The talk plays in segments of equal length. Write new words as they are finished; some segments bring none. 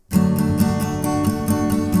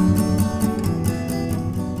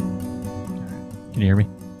Can you hear me?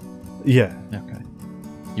 Yeah. Okay.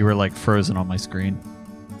 You were like frozen on my screen.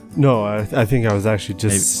 No, I think I was actually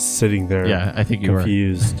just sitting there. Yeah, I think you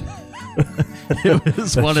confused. It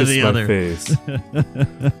was one or the other. Face.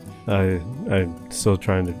 I'm still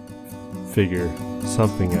trying to figure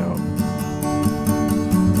something out.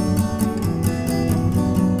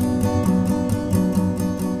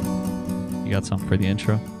 You got something for the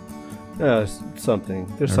intro? Something.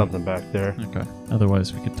 There's something back there. Okay.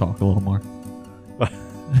 Otherwise, we could talk a little more.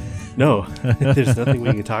 No, there's nothing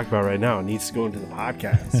we can talk about right now. It needs to go into the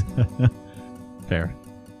podcast. Fair.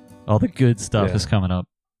 All the good stuff is coming up.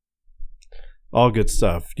 All good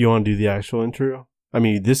stuff. Do you want to do the actual intro? I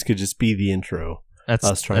mean, this could just be the intro.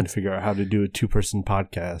 Us trying to figure out how to do a 2-person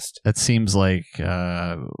podcast. That seems like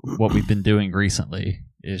what we've been doing recently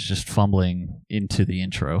is just fumbling into the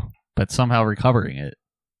intro, but somehow recovering it.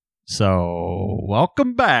 So,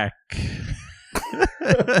 welcome back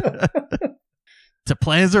to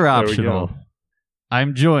Plans Are Optional.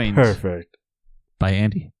 I'm joined by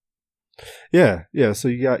Andy. Yeah. So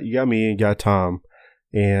you got me and you got Tom,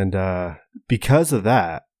 and because of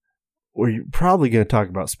that, we're probably going to talk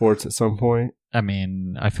about sports at some point. I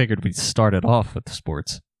mean, I figured we'd start it off with the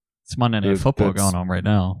sports. It's Monday Night Football going on right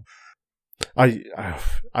now. I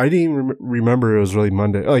didn't even remember it was really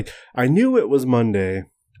Monday. Like, I knew it was Monday,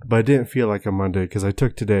 but it didn't feel like a Monday because I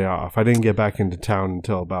took today off. I didn't get back into town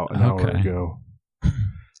until about an hour ago.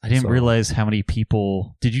 I didn't realize how many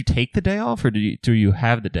people. Did you take the day off, or do you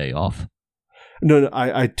have the day off? No,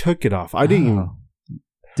 I took it off. I didn't.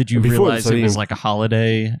 Did you realize it was like a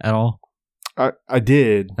holiday at all? I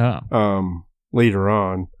did. Later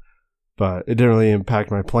on, but it didn't really impact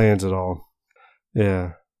my plans at all.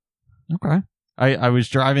 Yeah. Okay. I was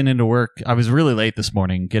driving into work. I was really late this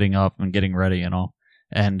morning, getting up and getting ready and all.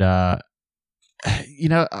 And, I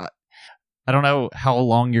don't know how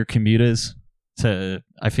long your commute is.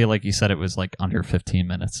 I feel like you said it was like under 15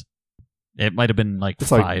 minutes. It might have been like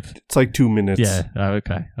 5. It's like 2 minutes. Yeah.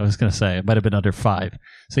 Okay. I was going to say it might have been under 5.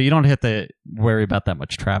 So you don't have to worry about that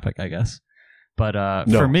much traffic, I guess. But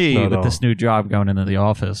for me, with this new job going into the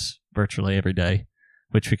office virtually every day,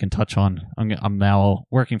 which we can touch on, I'm now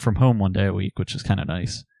working from home one day a week, which is kind of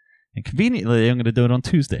nice. And conveniently, I'm going to do it on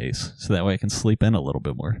Tuesdays, so that way I can sleep in a little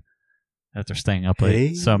bit more after staying up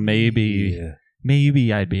late. So maybe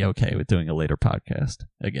I'd be okay with doing a later podcast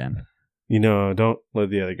again. Don't let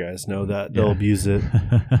the other guys know that. They'll abuse it.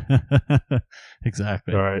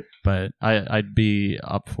 Exactly. All right. But I'd be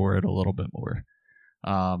up for it a little bit more.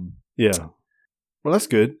 Yeah. Well, that's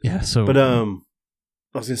good. Yeah. So, but I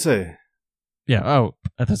was gonna say, yeah. Oh,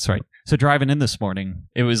 that's right. So driving in this morning,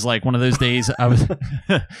 it was like one of those days. I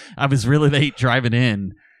was really late driving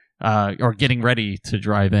in, or getting ready to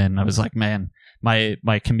drive in. I was like, man,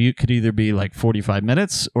 my commute could either be like 45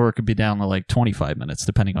 minutes or it could be down to like 25 minutes,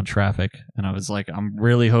 depending on traffic. And I was like, I'm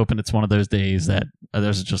really hoping it's one of those days that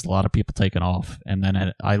there's just a lot of people taking off. And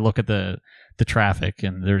then I look at the traffic,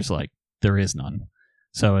 and there is none.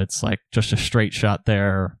 So it's like just a straight shot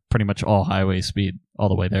there, pretty much all highway speed all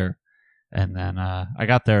the way there. And then I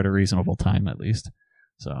got there at a reasonable time, at least.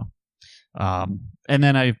 So, and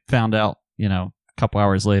then I found out, a couple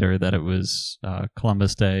hours later that it was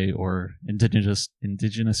Columbus Day, or Indigenous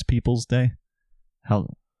Peoples Day,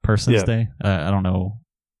 Persons Day. I don't know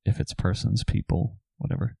if it's persons, people,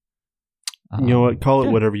 whatever. You know what? Call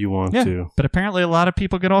it whatever you want to. But apparently, a lot of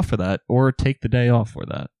people get off for that, or take the day off for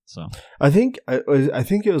that. So I think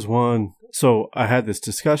it was one. So I had this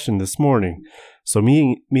discussion this morning. So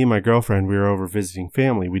me and my girlfriend, we were over visiting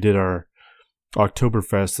family. We did our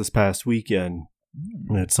Oktoberfest this past weekend,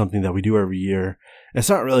 and it's something that we do every year. It's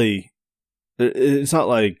not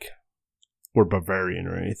like we're Bavarian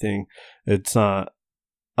or anything. It's not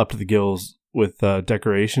up to the gills with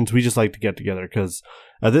decorations. We just like to get together because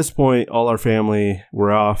at this point, all our family,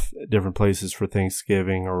 we're off at different places for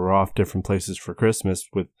Thanksgiving, or we're off different places for Christmas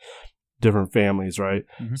with different families, right?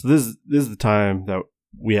 Mm-hmm. So this is the time that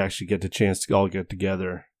we actually get the chance to all get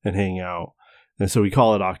together and hang out. And so we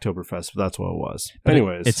call it Oktoberfest, but that's what it was. But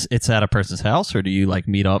anyways, it's at a person's house, or do you like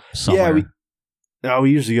meet up somewhere? Yeah,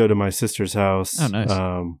 we usually go to my sister's house. Oh, nice.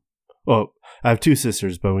 Well, I have 2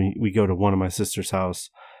 sisters, but we go to one of my sister's her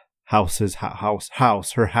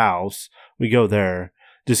house. We go there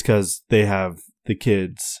just because they have the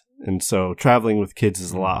kids, and so traveling with kids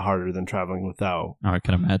is a lot harder than traveling without. Oh, I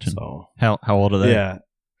can imagine. So how old are they? Yeah.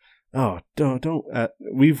 Oh, don't.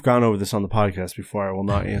 We've gone over this on the podcast before. I will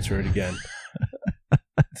not answer it again.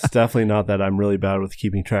 It's definitely not that I'm really bad with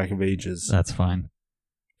keeping track of ages. That's fine.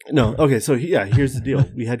 No, okay, so yeah, here's the deal.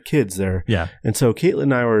 We had kids there. Yeah. And so Caitlin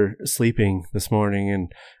and I were sleeping this morning,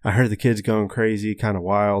 and I heard the kids going crazy, kind of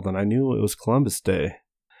wild, and I knew it was Columbus Day.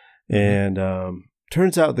 And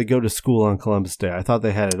turns out they go to school on Columbus Day. I thought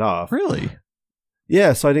they had it off. Really?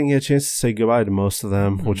 Yeah, so I didn't get a chance to say goodbye to most of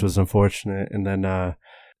them, which was unfortunate. And then I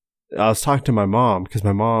was talking to my mom, because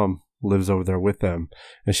my mom lives over there with them.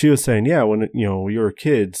 And she was saying, yeah, when we were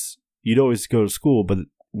kids, you'd always go to school, but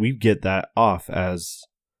we get that off as...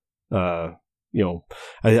 I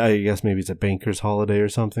guess maybe it's a banker's holiday or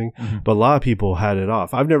something, but a lot of people had it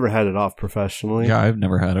off. I've never had it off professionally. Yeah, I've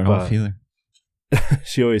never had it off either.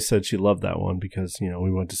 She always said she loved that one because,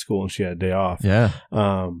 we went to school and she had a day off. Yeah.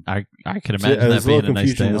 I could imagine that being a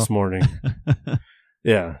nice day this off. morning.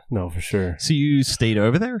 Yeah, no, for sure. So you stayed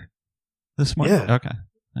over there this morning? Yeah. Okay.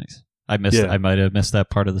 Nice. I might have missed that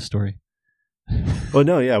part of the story. Oh,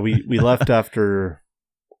 no, yeah. We left after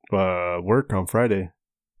work on Friday.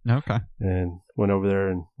 Okay. And went over there,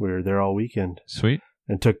 and we were there all weekend. Sweet.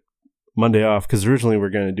 And took Monday off because originally we were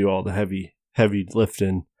going to do all the heavy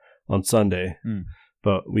lifting on Sunday,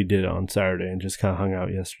 but we did it on Saturday and just kind of hung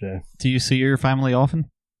out yesterday. Do you see your family often?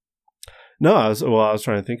 No, I was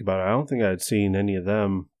trying to think about it. I don't think I had seen any of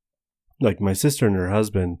them. Like my sister and her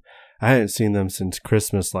husband, I hadn't seen them since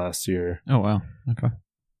Christmas last year. Oh wow. Okay.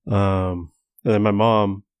 And then my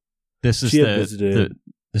mom. This is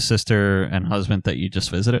the sister and husband that you just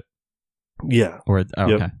visited? Yeah. Okay.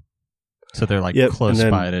 Yep. So they're like close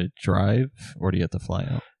by to drive, or do you have to fly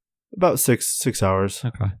out? About 6 hours.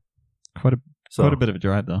 Okay. Quite a bit of a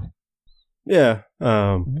drive though. Yeah.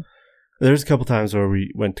 There's a couple times where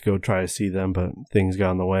we went to go try to see them, but things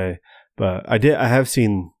got in the way. But I have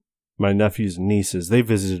seen my nephews and nieces. They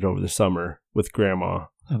visited over the summer with grandma.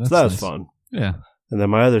 Oh, that's so that was nice. fun. Yeah. And then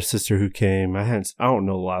my other sister who came, I don't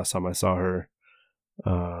know the last time I saw her.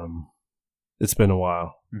 It's been a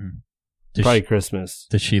while. Probably Christmas.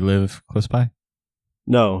 Does she live close by?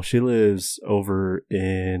 No, she lives over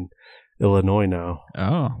in Illinois now.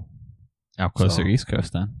 Oh. Out closer East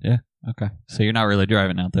Coast then. Yeah. Okay. So you're not really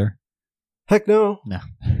driving out there? Heck no. No.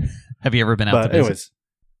 Have you ever been out to visit?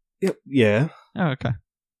 Anyways. Yeah. Oh, okay.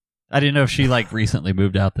 I didn't know if she recently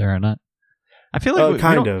moved out there or not. I feel like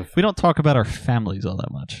we don't talk about our families all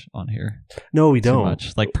that much on here. No, we don't. Too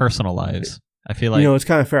much. Like personal lives. I feel like... it's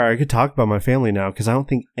kind of fair. I could talk about my family now because I don't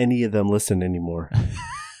think any of them listen anymore.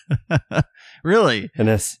 Really? And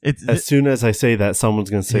as soon as I say that, someone's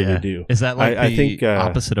going to say they do. Is that I think,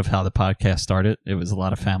 opposite of how the podcast started? It was a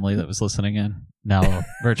lot of family that was listening in. Now,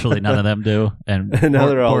 virtually none of them do. And now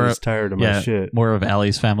they're all just tired of my shit. More of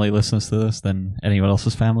Allie's family listens to this than anyone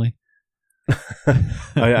else's family.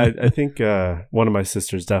 I think one of my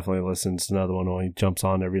sisters definitely listens. Another one only jumps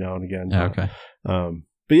on every now and again. Okay.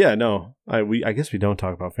 But yeah, no. I guess we don't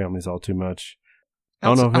talk about families all too much. I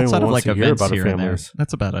don't know if anyone wants to hear about our families.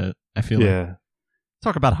 That's about it. I feel like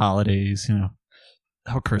talk about holidays,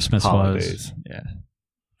 how Christmas was. Yeah.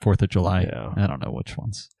 4th of July. Yeah. I don't know which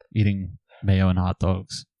ones. Eating mayo and hot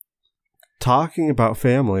dogs. Talking about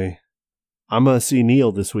family, I'm going to see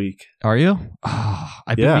Neil this week. Are you? Oh,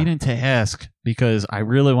 I've been meaning to ask because I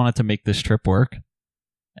really wanted to make this trip work.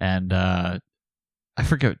 And I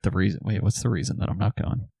forget the reason. Wait, what's the reason that I'm not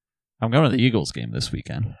going? I'm going to the Eagles game this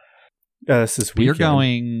weekend. Yeah, that's this weekend. You're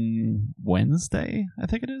going Wednesday, I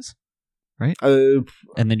think it is, right?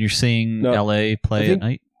 And then you're seeing LA play at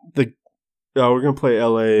night? We're going to play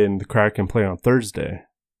LA and the Kraken play on Thursday.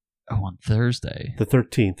 Oh, on Thursday. The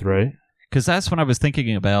 13th, right? Because that's when I was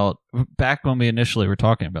thinking about, back when we initially were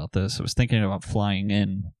talking about this, I was thinking about flying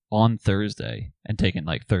in on Thursday and taking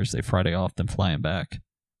Thursday, Friday off, then flying back.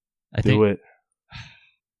 Do it.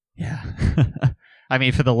 Yeah. I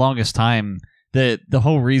mean, for the longest time, the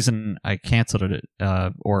whole reason I canceled it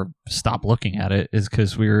or stopped looking at it is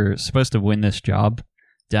because we were supposed to win this job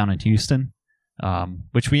down in Houston,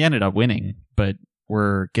 which we ended up winning, but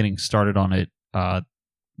we're getting started on it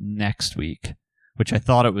next week, which I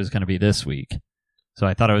thought it was going to be this week. So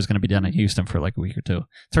I thought I was going to be down in Houston for a week or two.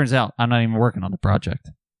 Turns out I'm not even working on the project.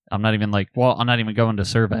 I'm not even I'm not even going to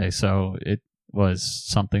survey. So it was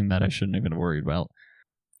something that I shouldn't even have worried about.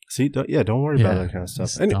 See, don't worry about that kind of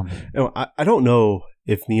stuff. I don't know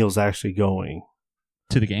if Neil's actually going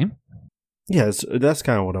to the game. Yeah, that's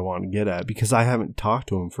kind of what I want to get at because I haven't talked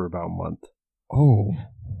to him for about a month. Oh,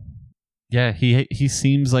 yeah. He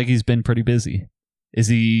seems like he's been pretty busy. Is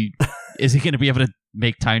he going to be able to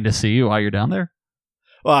make time to see you while you're down there?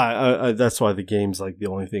 Well, that's why the game's the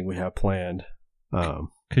only thing we have planned.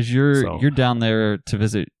 Because you're down there to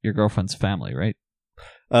visit your girlfriend's family, right?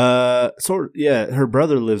 Yeah, her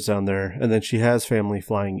brother lives down there, and then she has family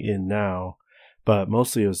flying in now, but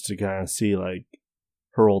mostly it was to kind of see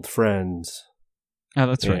her old friends. Oh,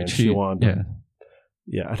 that's right. And she wanted. Yeah.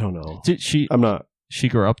 Yeah, I don't know. Did she? I'm not. She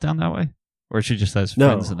grew up down that way, or she just has No.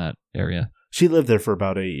 friends in that area? She lived there for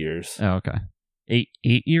about 8 years. Oh, okay. 8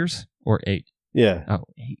 years or 8? Yeah, Oh,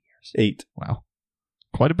 8 years. 8. Wow,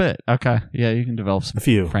 quite a bit. Okay, yeah, you can develop some A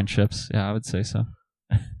few. friendships. Yeah, I would say so.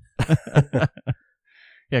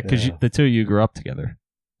 Yeah, because Yeah. the two of you grew up together,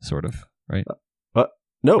 sort of, right?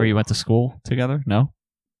 No, Or you went to school together? No.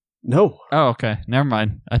 no, Oh, okay. Never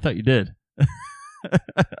mind. I thought you did.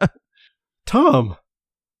 Tom.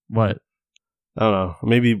 What? I don't know.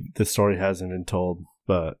 Maybe the story hasn't been told,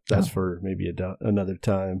 but that's for maybe another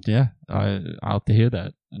time. Yeah, I'll have to hear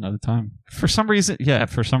that another time. For some reason, I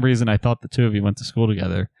thought the two of you went to school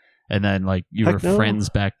together, and then like you Heck were no. friends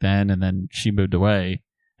back then, and then she moved away,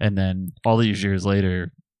 and then all these years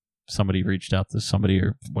later, somebody reached out to somebody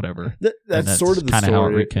or whatever. That's that's sort of the kinda how it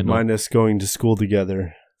story. rekindled. Minus going to school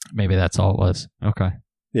together. Maybe that's all it was. Okay.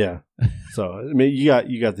 Yeah. So I mean, you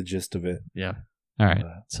got the gist of it. Yeah. All right.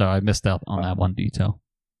 So I missed out on that one detail.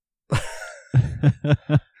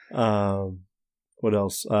 What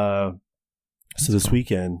else? So this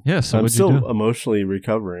weekend, Yeah. So I'm what'd you still do? emotionally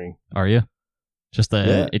recovering. Are you? Just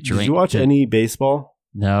Yeah. it Did you watch any baseball?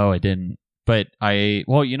 No, I didn't. But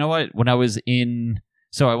well, you know what? When I was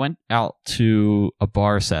so I went out to a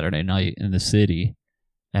bar Saturday night in the city,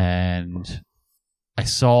 and I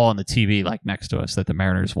saw on the TV, like next to us, that the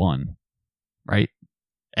Mariners won, right?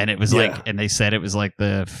 And it was Yeah. and they said it was like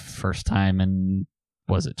the first time in,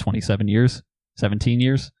 was it 27 years? 17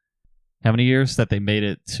 years? How many years that they made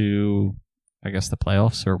it to, I guess, the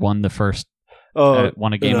playoffs, or won the first,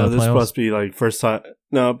 won a game of the this playoffs? must be like first time.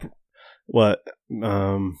 No, what?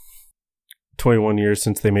 21 years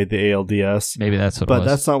since they made the ALDS. Maybe that's what it But was.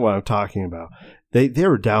 that's not what I'm talking about. They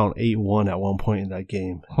were down 8-1 at one point in that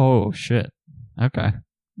game. Oh, shit. Okay.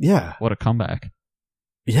 Yeah. What a comeback.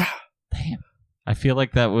 Yeah. Damn. I feel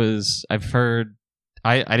like that was, I've heard,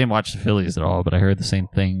 I didn't watch the Phillies at all, but I heard the same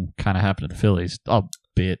thing kind of happened to the Phillies,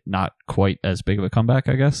 albeit not quite as big of a comeback,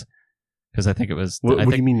 I guess. Because I think it was, What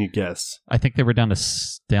do you mean you guess? I think they were down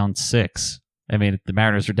 6. I mean, the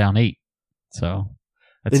Mariners are down 8. So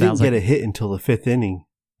that They didn't sounds get like a hit until the 5th inning.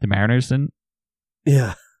 the Mariners didn't.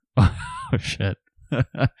 Yeah. Oh, shit.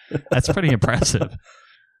 That's pretty impressive to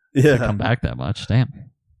Yeah. come back that much. Damn.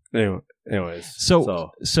 Anyways.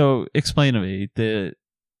 So explain to me,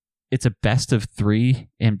 it's a best of 3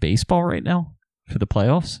 in baseball right now for the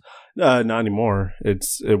playoffs? Not anymore.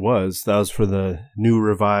 That was for the new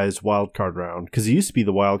revised wild card round, because it used to be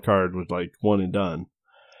the wild card was like one and done,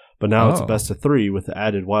 but now it's a best of 3 with the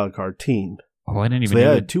added wild card team. Oh, I didn't even So they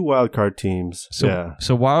know had 2 wild card teams. So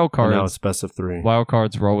wild And now cards, it's best of 3. wild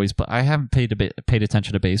cards were always, but I haven't paid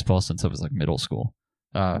attention to baseball since I was like middle school.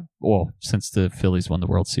 Well, since the Phillies won the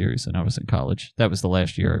World Series and I was in college. That was the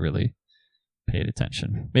last year I really paid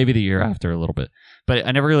attention. Maybe the year after a little bit, but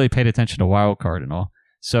I never really paid attention to wild card and all.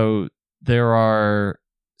 So it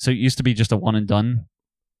used to be just a one and done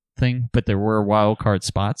thing, but there were wild card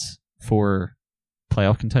spots for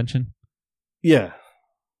playoff contention. Yeah.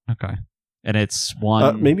 Okay. And it's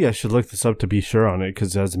one. Maybe I should look this up to be sure on it,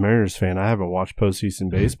 because as a Mariners fan, I haven't watched postseason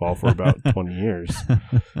baseball for about 20 years.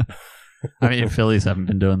 I mean, Phillies haven't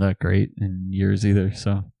been doing that great in years either,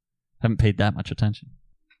 so haven't paid that much attention.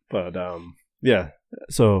 But yeah.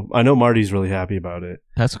 So I know Marty's really happy about it.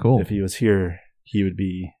 That's cool. If he was here, he would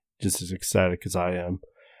be just as ecstatic as I am.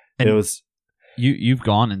 And it was you've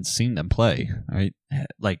gone and seen them play, right?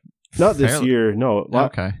 Like not this year. No.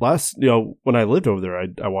 Okay. Last, when I lived over there,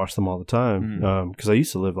 I watched them all the time, because I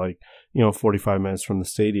used to live 45 minutes from the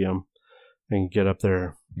stadium and get up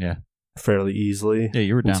there. Yeah. Fairly easily. Yeah,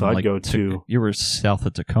 you were down. So I'd go to. You were south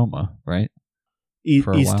of Tacoma, right?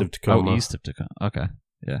 East of Tacoma. Oh, east of Tacoma. Okay.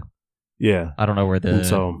 Yeah. Yeah. I don't know where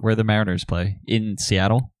the Mariners play. In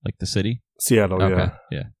Seattle, like the city? Seattle, okay.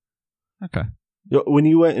 Yeah. Okay. When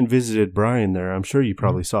you went and visited Brian there, I'm sure you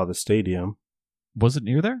probably saw the stadium. Was it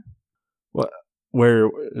near there? What? Where?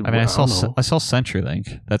 I mean, I saw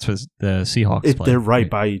CenturyLink. That's what the Seahawks play. They're right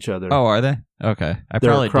by each other. Oh, are they? Okay. They're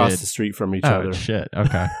probably across the street from each other. Oh, shit.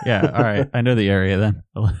 Okay. Yeah. All right. I know the area then.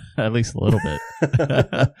 At least a little bit.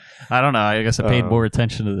 I don't know. I guess I paid more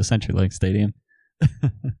attention to the CenturyLink stadium.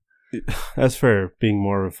 That's fair, being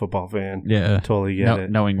more of a football fan. Yeah. Totally get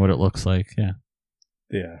it. Knowing what it looks like. Yeah.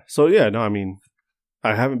 Yeah. So, yeah, no, I mean,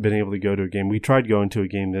 I haven't been able to go to a game. We tried going to a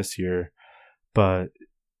game this year, but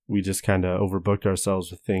we just kind of overbooked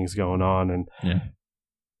ourselves with things going on. And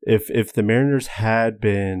if the Mariners had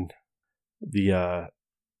been the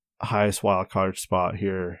highest wild card spot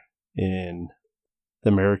here in the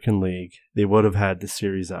American League, they would have had the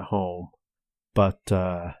series at home, but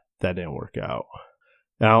that didn't work out.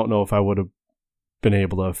 And I don't know if I would have been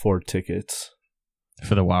able to afford tickets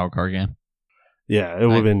for the wild card game. Yeah, it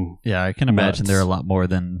would have been. Yeah, I can imagine nuts. they're a lot more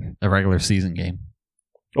than a regular season game.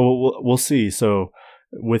 We'll see. So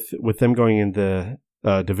with them going in the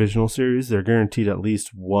divisional series, they're guaranteed at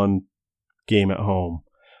least one game at home.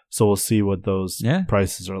 So we'll see what those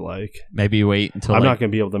prices are like. Maybe you wait until I'm not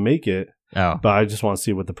going to be able to make it, but I just want to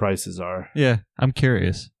see what the prices are. Yeah, I'm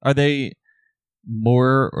curious. Are they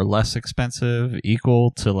more or less expensive,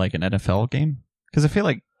 equal to like an NFL game? Because I feel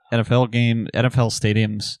like NFL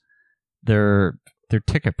stadiums, their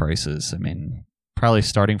ticket prices, I mean, probably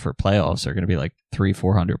starting for playoffs are going to be like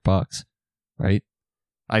 $300-$400, right?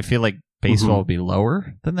 I feel like baseball would be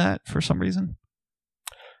lower than that for some reason.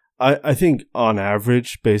 I think on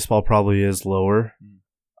average, baseball probably is lower.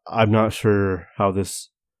 I'm not sure how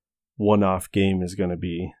this one-off game is going to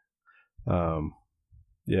be.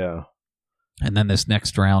 Yeah. And then this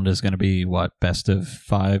next round is going to be what? Best of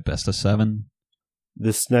 5, best of 7?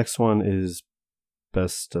 This next one is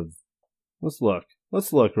best of... Let's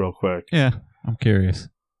look real quick. Yeah, I'm curious.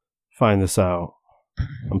 Find this out.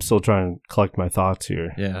 I'm still trying to collect my thoughts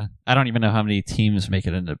here. Yeah. I don't even know how many teams make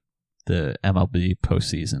it into the MLB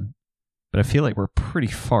postseason. But I feel like we're pretty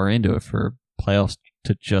far into it for playoffs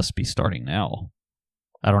to just be starting now.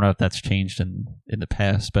 I don't know if that's changed in the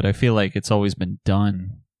past, but I feel like it's always been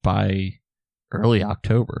done by early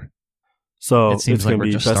October. So it seems it's like going to we're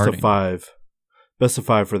be just best starting. of 5. Best of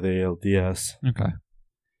 5 for the ALDS. Okay.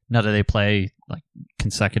 Now, do they play like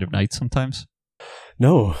consecutive nights sometimes?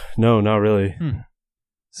 No, not really.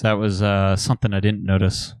 So that was something I didn't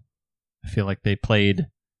notice. I feel like they played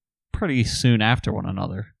pretty soon after one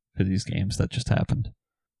another for these games that just happened.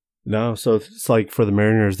 No, so it's like for the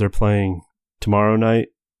Mariners, they're playing tomorrow night,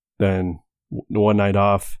 then one night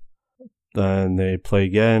off, then they play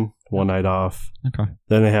again, one night off. Okay.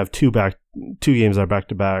 Then they have two games that are back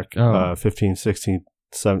to back, 15, 16,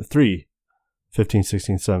 7, 3, 15,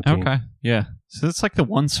 16, 17. Okay, yeah. So it's like the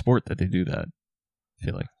one sport that they do that, I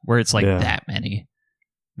feel like, where it's like that many.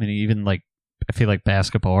 I mean, even like, I feel like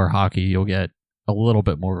basketball or hockey, you'll get a little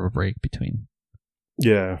bit more of a break between.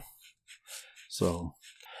 Yeah. So,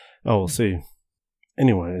 we'll see.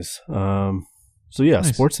 Anyways, so yeah,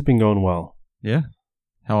 nice. Sports have been going well. Yeah.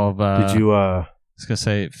 How have, did you, I was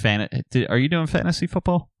going to say, are you doing fantasy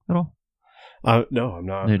football at all? No, I'm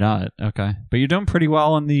not. You're not. Okay. But you're doing pretty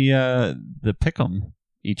well on the pick'em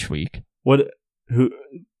each week. What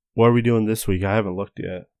are we doing this week? I haven't looked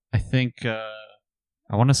yet. I think,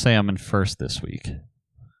 I want to say I'm in first this week.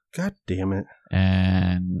 God damn it.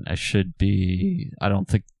 And I don't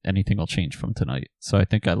think anything will change from tonight. So I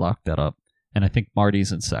think I locked that up. And I think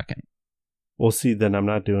Marty's in second. Well, see, then I'm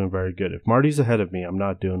not doing very good. If Marty's ahead of me, I'm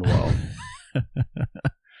not doing well.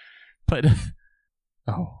 But,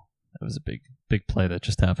 that was a big play that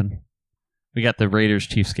just happened. We got the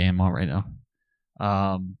Raiders-Chiefs game on right now.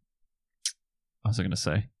 What was I going to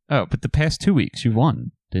say? Oh, but the past 2 weeks, you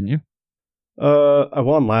won, didn't you? I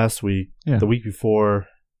won last week. Yeah. The week before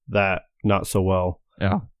that, not so well.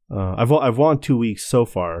 Yeah. I've won 2 weeks so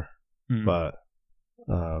far, but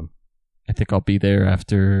I think I'll be there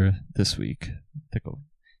after this week. I think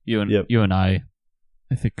you and I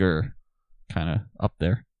think are kind of up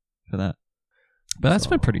there for that. But that's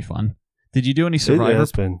been pretty fun. Did you do any Survivor? It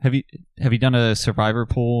has been. Have you done a Survivor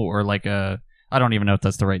pool or like I don't even know if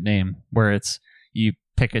that's the right name, where it's you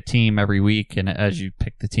pick a team every week, and as you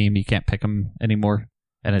pick the team, you can't pick them anymore,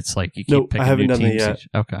 and it's like you keep picking new teams. I haven't done that yet.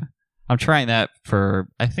 Okay, I'm trying that for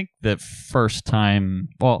I think the first time.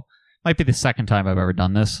 Well, might be the second time I've ever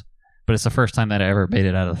done this, but it's the first time that I ever made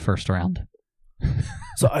it out of the first round.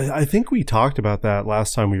 So I think we talked about that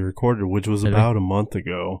last time we recorded, which was about a month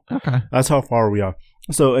ago. Okay, that's how far we are.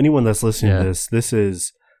 So anyone that's listening to this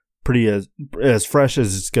is pretty as fresh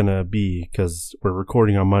as it's gonna be because we're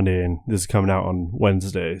recording on Monday and this is coming out on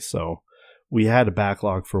Wednesday. So we had a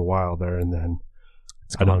backlog for a while there, and then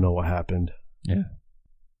I don't know what happened. Yeah,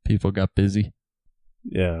 people got busy.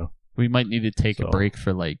 Yeah, we might need to take a break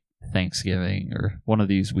for like Thanksgiving or one of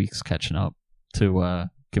these weeks catching up to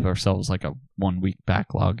give ourselves like a 1 week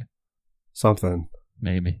backlog. Something.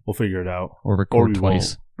 Maybe. We'll figure it out. Or record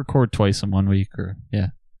twice. Record twice in 1 week or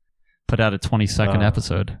put out a 20-second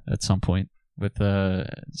episode at some point with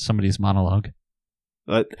somebody's monologue.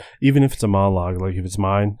 Even if it's a monologue, like if it's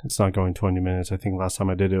mine, it's not going 20 minutes. I think last time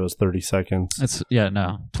I did it was 30 seconds.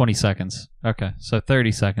 20 seconds. Okay, so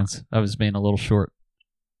 30 seconds. I was being a little short.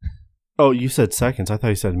 Oh, you said seconds. I thought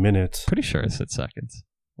you said minutes. Pretty sure I said seconds.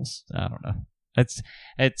 I don't know.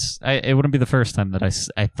 It wouldn't be the first time that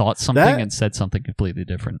I thought something and said something completely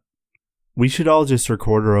different. We should all just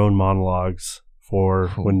record our own monologues for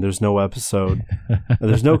when there's no episode. And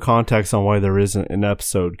there's no context on why there isn't an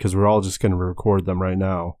episode because we're all just going to record them right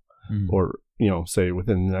now, or say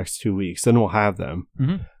within the next 2 weeks. Then we'll have them.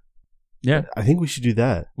 Mm-hmm. Yeah, I think we should do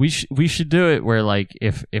that. We should do it where like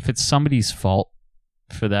if it's somebody's fault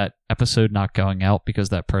for that episode not going out because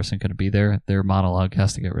that person couldn't be there, their monologue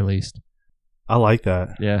has to get released. I like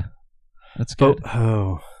that. Yeah, that's good.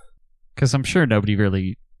 Oh, because I'm sure nobody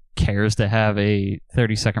really cares to have a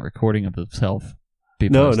 30-second recording of themselves.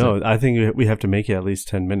 No. I think we have to make it at least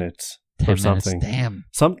 10 minutes 10 or something. Minutes, damn.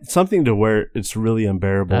 Something to where it's really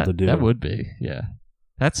unbearable to do. That would be, yeah.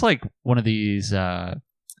 That's like one of these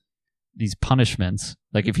punishments.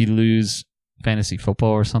 Like if you lose fantasy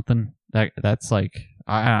football or something, that's like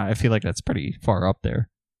I feel like that's pretty far up there.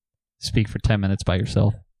 Speak for 10 minutes by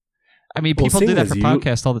yourself. I mean, people do that for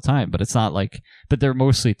podcasts all the time, but it's not like. But they're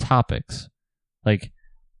mostly topics. Like,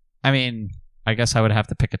 I mean, I guess I would have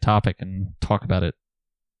to pick a topic and talk about it,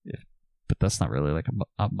 but that's not really like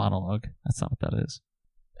a monologue. That's not what that is.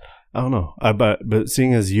 I don't know, but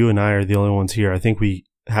seeing as you and I are the only ones here, I think we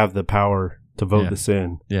have the power to vote this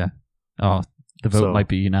in. Yeah. Oh, the vote might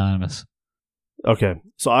be unanimous. Okay,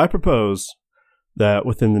 so I propose that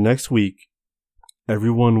within the next week,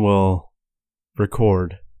 everyone will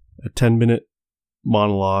record a 10-minute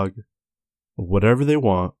monologue of whatever they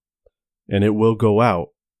want, and it will go out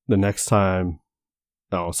the next time.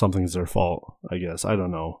 Oh, something's their fault, I guess. I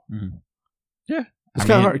don't know. Yeah. It's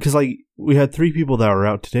kind of hard because like we had 3 people that were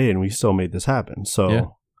out today and we still made this happen. So, yeah.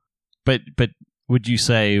 But would you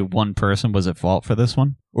say one person was at fault for this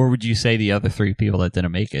one? Or would you say the other 3 people that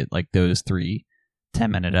didn't make it, like those 3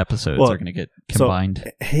 10-minute episodes are going to get combined?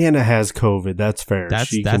 So Hannah has COVID. That's fair.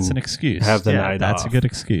 That's an excuse. Have the night that's off. a good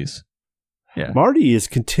excuse. Yeah. Marty is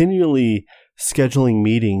continually scheduling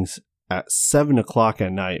meetings at 7 o'clock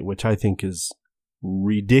at night, which I think is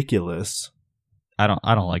ridiculous. I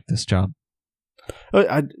don't like this job.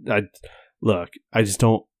 I look, I just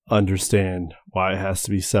don't understand why it has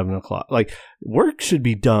to be 7 o'clock. Like, work should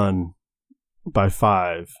be done by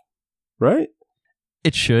 5, right?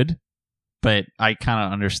 It should, but I kind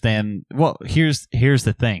of understand. Well, here's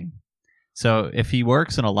the thing. So if he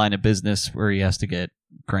works in a line of business where he has to get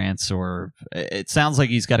grants, or it sounds like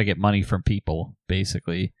he's got to get money from people,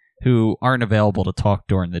 basically, who aren't available to talk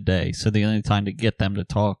during the day. So the only time to get them to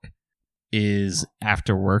talk is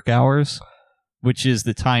after work hours, which is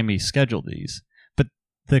the time he scheduled these. But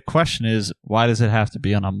the question is, why does it have to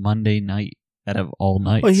be on a Monday night out of all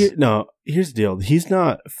nights? Well, here's the deal. He's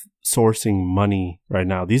not sourcing money right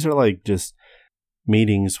now. These are like just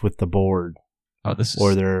meetings with the board. Oh, this is...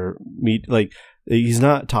 Or they're he's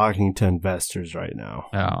not talking to investors right now.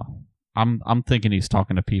 Oh, I'm thinking he's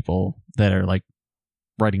talking to people that are like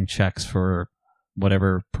writing checks for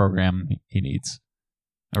whatever program he needs,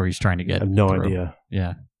 or he's trying to get. I have no through. idea.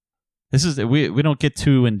 Yeah, this is we don't get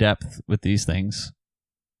too in depth with these things,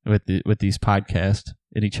 with these podcasts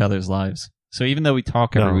in each other's lives. So even though we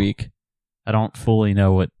talk every week, I don't fully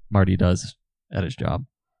know what Marty does at his job.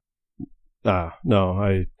 No,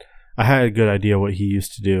 I had a good idea what he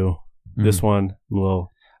used to do. Mm-hmm. This one,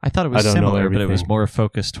 I thought it was similar, but it was more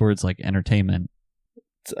focused towards like entertainment.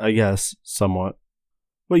 I guess somewhat.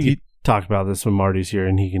 Well, you could talk about this when Marty's here,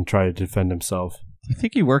 and he can try to defend himself. Do you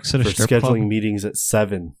think he works at a strip club? Scheduling meetings at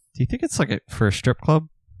 7. Do you think it's like for a strip club?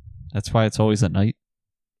 That's why it's always at night.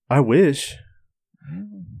 I wish.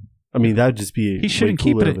 I mean, that'd just be he shouldn't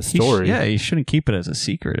way cooler keep it of a story. He shouldn't keep it as a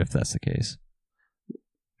secret if that's the case.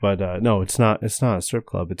 But no, it's not. It's not a strip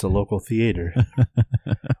club. It's a local theater,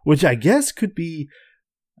 which I guess could be.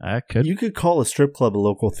 You could call a strip club a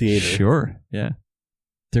local theater. Sure. Yeah.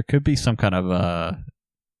 There could be some kind of a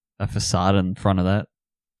facade in front of that,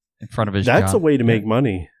 in front of his job. That's a way to make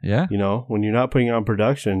money. Yeah. You know, when you're not putting on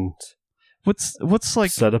productions. What's like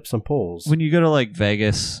set up some poles when you go to like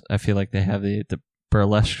Vegas? I feel like they have the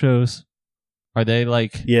burlesque shows. Are they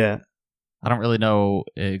like? Yeah. I don't really know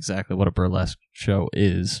exactly what a burlesque show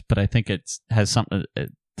is, but I think it has something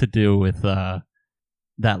to do with that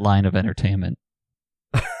line of entertainment.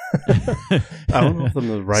 I don't know if I'm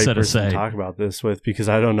the right person to talk about this with because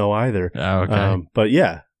I don't know either. Oh, okay. But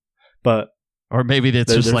yeah. Or maybe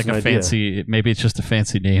it's just like a fancy. Maybe it's just a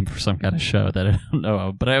fancy name for some kind of show that I don't know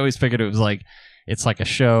of. But I always figured it was like it's like a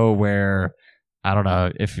show where I don't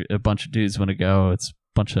know if a bunch of dudes want to go. It's a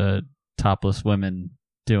bunch of topless women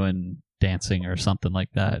doing dancing or something like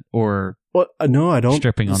that, or no, I don't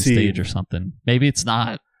stripping on stage or something. Maybe it's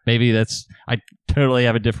not. Maybe that's. I totally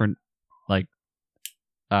have a different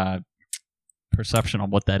perception on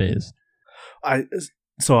what that is.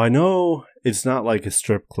 So I know it's not like a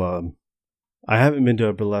strip club. I haven't been to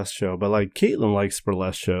a burlesque show, but like Caitlin likes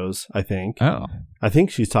burlesque shows, I think. Oh. I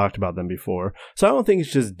think she's talked about them before. So I don't think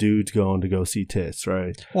it's just dudes going to go see tits,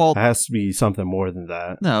 right? Well, It has to be something more than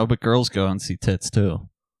that. no, but girls go and see tits too.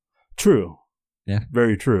 True. Yeah.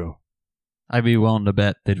 Very true. I'd be willing to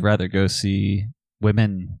bet they'd rather go see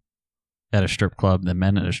women at a strip club than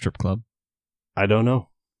men at a strip club. I don't know.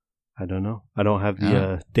 I don't have the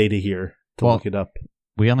Oh. data here to Well, look it up.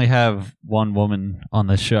 We only have one woman on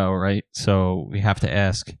this show, right? So we have to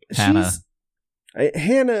ask Hannah.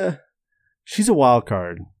 Hannah, she's a wild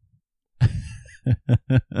card.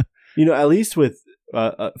 At least with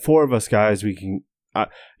 4 of us guys, we can,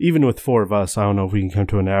 even with 4 of us, I don't know if we can come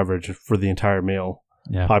to an average for the entire male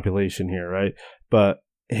Yeah. population here, right? But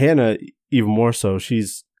Hannah, even more so,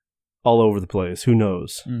 she's all over the place. Who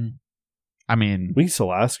knows? I mean, We can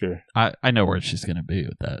still ask her. I know where she's going to be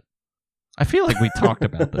with that. I feel like we talked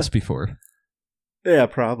about this before. Yeah,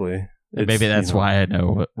 probably. And maybe that's why I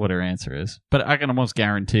know what her answer is. But I can almost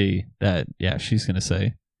guarantee that, yeah, she's going to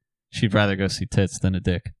say she'd rather go see tits than a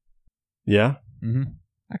dick. Yeah? Mm-hmm.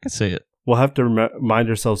 I could see it. We'll have to remind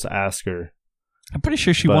ourselves to ask her. I'm pretty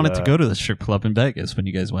sure she But, wanted to go to the strip club in Vegas when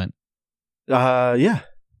you guys went. Yeah.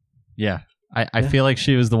 Yeah. I Yeah. feel like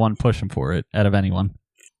she was the one pushing for it out of anyone.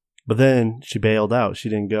 But then she bailed out. She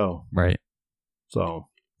didn't go. Right. So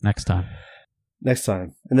Next time. next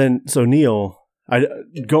time. And then, so Neil,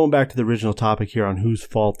 going back to the original topic here on whose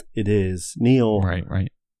fault it is, Neil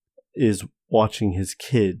Right. is watching his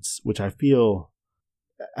kids, which I feel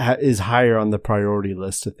is higher on the priority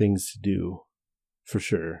list of things to do, for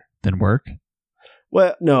sure. Then work?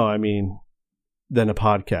 Well, no, I mean, than a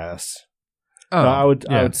podcast. Oh,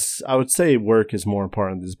 I would say work is more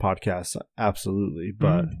important than this podcast, absolutely.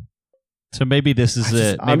 But so maybe this is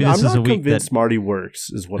it. Maybe I'm this is not a week convinced Marty works,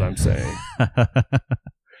 is what I'm saying.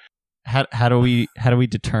 How do we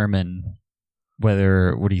determine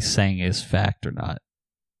whether what he's saying is fact or not?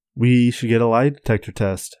 We should get a lie detector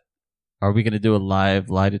test. Are we going to do a live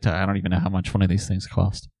lie detector? I don't even know how much one of these things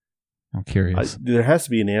cost. I'm curious. There has to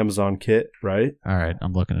be an Amazon kit, right? All right,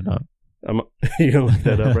 I'm looking it up. You're gonna look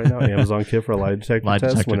that up right now. Amazon kit for a lie detector Lie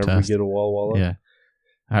test. detector Whenever test. we get a wall up. Yeah.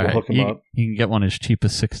 All We'll right. hook 'em up. You can get one as cheap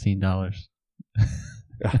as $16.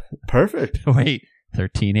 Perfect. Wait,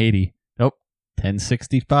 $13.80. Nope,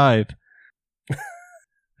 $10.65.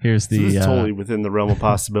 Here's So the this is totally within the realm of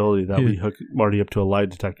possibility that we hook Marty up to a lie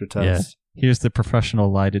detector test. here's the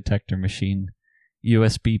professional lie detector machine,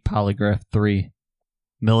 USB Polygraph 3,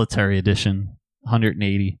 military edition,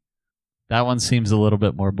 $180. That one seems a little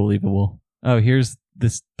bit more believable. Oh, here's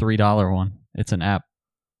this $3 one. It's an app.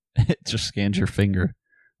 It just scans your finger.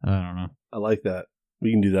 I don't know. I like that.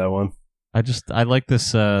 We can do that one. I like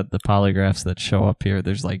this the polygraphs that show up here.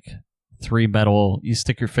 There's like 3 metal, you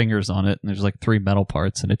stick your fingers on it and there's like 3 metal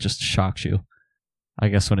parts and it just shocks you. I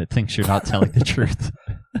guess when it thinks you're not telling the truth.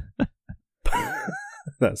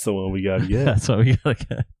 That's the one we got to get. That's what we gotta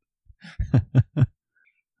get.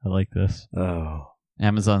 I like this. Oh.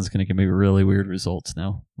 Amazon's gonna give me really weird results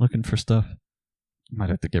now. Looking for stuff. Might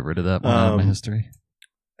have to get rid of that one out of my history.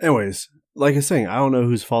 Anyways, like I was saying, I don't know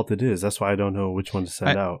whose fault it is. That's why I don't know which one to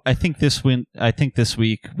send out. I think this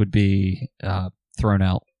week would be thrown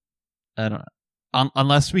out. I don't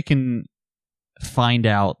unless we can find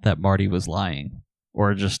out that Marty was lying,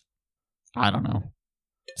 or just I don't know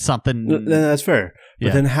something. Then that's fair. But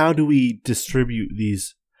Yeah. then, how do we distribute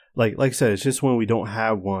these? Like I said, it's just when we don't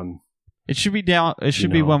have one. It should be down. It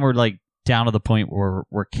should be when we're like down to the point where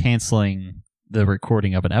we're canceling the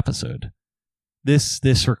recording of an episode.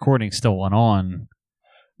 This recording still went on,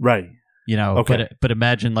 Right. Okay. But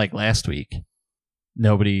imagine like last week,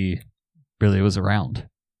 nobody really was around,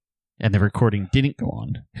 and the recording didn't go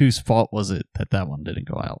on. Whose fault was it that one didn't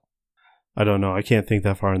go out? I don't know. I can't think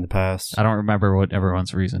that far in the past. I don't remember what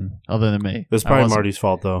everyone's reason, other than me. It's probably Marty's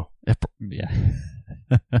fault, though. Yeah,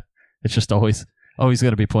 it's just always going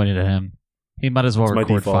to be pointed at him. He might as well It's my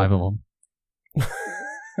record default. 5 of them.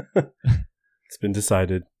 It's been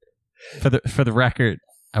decided. For the record,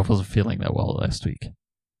 I wasn't feeling that well last week.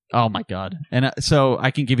 Oh my god! And so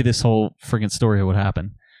I can give you this whole friggin' story of what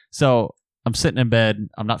happened. So I'm sitting in bed.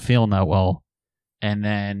 I'm not feeling that well, and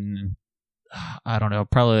then I don't know.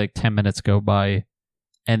 Probably like 10 minutes go by,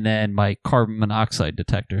 and then my carbon monoxide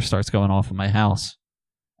detector starts going off in my house.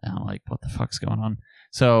 And I'm like, what the fuck's going on?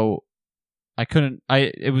 So I couldn't.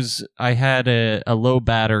 I had a low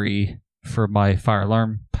battery for my fire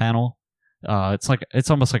alarm panel. It's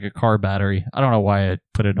almost like a car battery. I don't know why I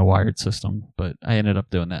put it in a wired system, but I ended up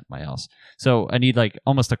doing that in my house. So I need like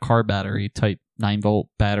almost a car battery type 9-volt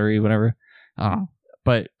battery, whatever. I don't know.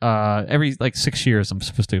 But every like 6 years, I'm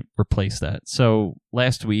supposed to replace that. So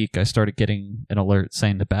last week, I started getting an alert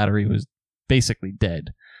saying the battery was basically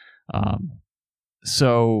dead.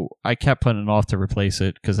 So I kept putting it off to replace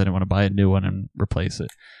it because I didn't want to buy a new one and replace it.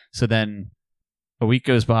 So then a week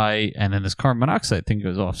goes by, and then this carbon monoxide thing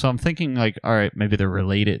goes off. So I'm thinking like, all right, maybe they're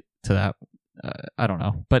related to that. I don't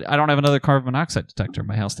know. But I don't have another carbon monoxide detector in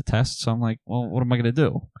my house to test. So I'm like, well, what am I going to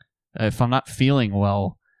do if I'm not feeling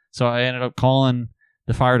well? So I ended up calling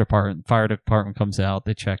the fire department. Fire department comes out,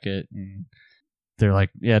 they check it, and they're like,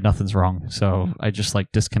 yeah, nothing's wrong. So I just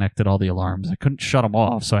like disconnected all the alarms. I couldn't shut them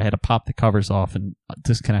off, so I had to pop the covers off and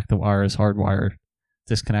disconnect the wires, hardwire,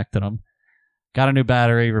 disconnected them. Got a new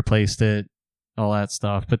battery, replaced it, all that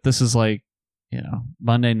stuff. But this is like,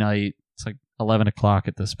 Monday night. It's like 11 o'clock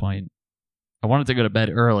at this point. I wanted to go to bed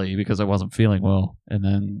early because I wasn't feeling well, and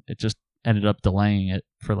then it just ended up delaying it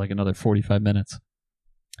for like another 45 minutes.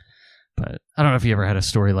 But I don't know if you ever had a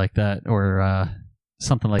story like that or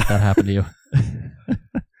something like that happen to you.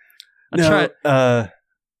 No,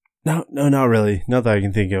 not really. Not that I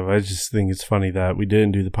can think of. I just think it's funny that we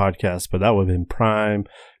didn't do the podcast, but that would have been prime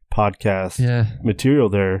podcast material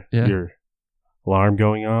there. Yeah. Your alarm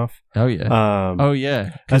going off. Oh,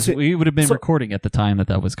 yeah. Because we would have been recording at the time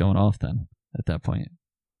that was going off then, at that point.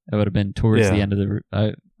 It would have been towards the end of the...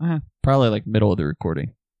 probably like middle of the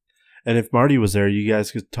recording. And if Marty was there, you guys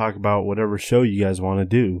could talk about whatever show you guys want to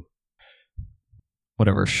do.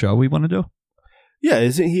 Whatever show we want to do? Yeah,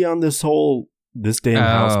 isn't he on this Damn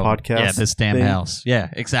House podcast? Yeah, This Damn House. Yeah,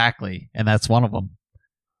 exactly. And that's one of them.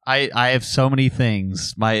 I have so many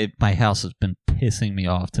things. My house has been pissing me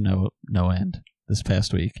off to no end this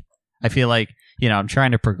past week. I feel like, I'm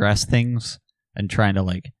trying to progress things and trying to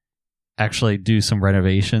like actually do some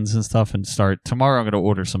renovations and stuff and start. Tomorrow I'm going to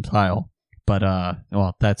order some tile. But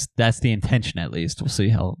that's the intention at least. We'll see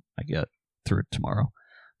how I get through it tomorrow.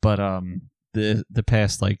 But the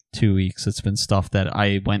past like 2 weeks, it's been stuff that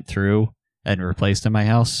I went through and replaced in my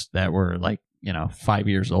house that were like 5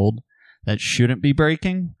 years old that shouldn't be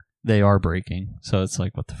breaking. They are breaking, so it's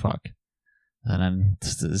like, what the fuck? And then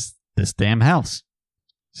this damn house.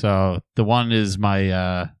 So the one is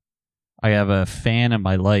my I have a fan in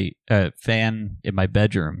my fan in my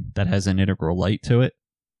bedroom that has an integral light to it.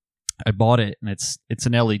 I bought it, and it's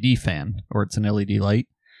an LED fan, or it's an LED light,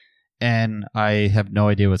 and I have no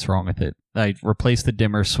idea what's wrong with it. I replaced the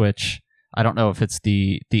dimmer switch. I don't know if it's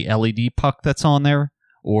the LED puck that's on there,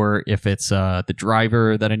 or if it's the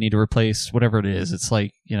driver that I need to replace. Whatever it is, it's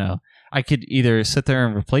like, I could either sit there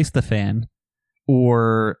and replace the fan,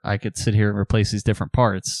 or I could sit here and replace these different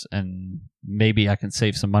parts, and maybe I can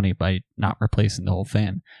save some money by not replacing the whole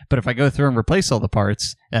fan. But if I go through and replace all the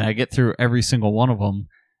parts, and I get through every single one of them,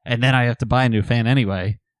 and then I have to buy a new fan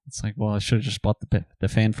anyway, it's like, well, I should have just bought the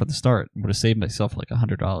fan for the start. I would have saved myself like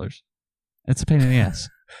 $100. It's a pain in the ass.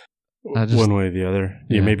 One way or the other.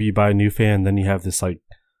 Yeah, maybe you buy a new fan, then you have this like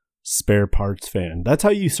spare parts fan. That's how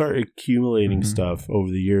you start accumulating stuff over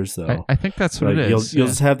the years, though. I think that's what it is. You'll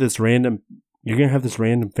just have this random... You're going to have this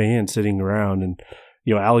random fan sitting around, and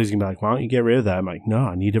Allie's going to be like, why don't you get rid of that? I'm like, no,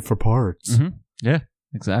 I need it for parts. Mm-hmm. Yeah,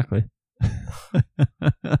 exactly.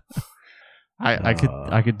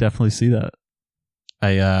 I could definitely see that.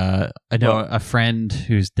 I know a friend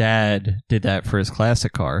whose dad did that for his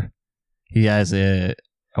classic car. He has I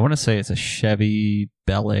want to say it's a Chevy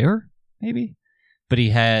Bel Air, maybe, but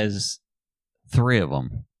he has 3 of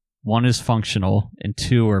them. 1 is functional, and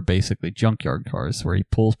 2 are basically junkyard cars where he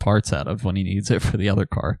pulls parts out of when he needs it for the other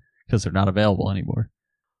car because they're not available anymore.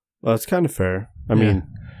 Well, that's kind of fair. I mean,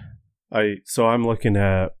 I'm looking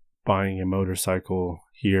at buying a motorcycle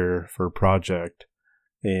here for a project,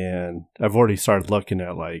 and I've already started looking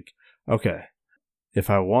at like, okay,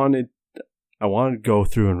 if I wanted to go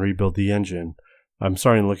through and rebuild the engine, I'm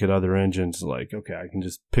starting to look at other engines like, okay, I can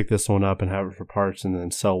just pick this one up and have it for parts and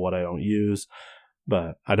then sell what I don't use.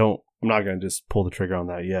 But I'm not going to just pull the trigger on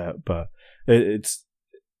that yet, but it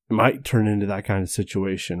might turn into that kind of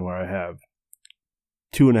situation where I have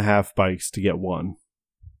 2.5 bikes to get 1.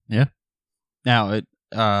 Yeah. Now,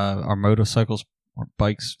 are motorcycles or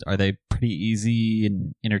bikes, are they pretty easy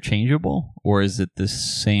and interchangeable, or is it the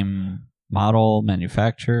same model,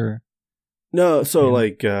 manufacturer? No, so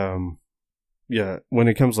when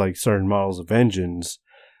it comes like certain models of engines,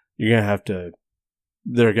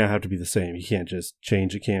 they're going to have to be the same. You can't just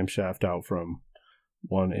change a camshaft out from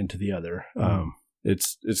one into the other.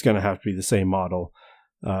 It's going to have to be the same model.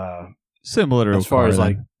 Similar to as far as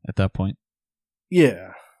like at that point.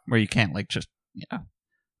 Yeah. Where you can't like just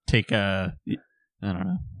take take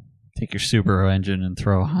your Subaru engine and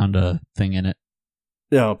throw a Honda thing in it.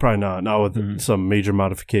 No, probably not. Not with some major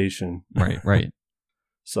modification. Right.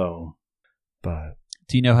 So, but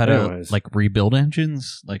do you know how anyways. to like rebuild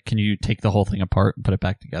engines? Like, can you take the whole thing apart and put it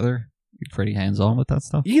back together? You're pretty hands-on with that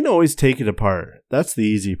stuff. You can always take it apart. That's the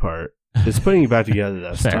easy part. It's putting it back together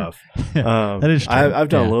that's Fair. tough. That is true. I've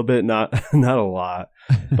done Yeah. a little bit, not a lot,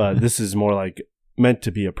 but this is more like meant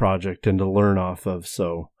to be a project and to learn off of.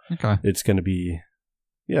 So Okay. it's going to be,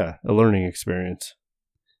 a learning experience.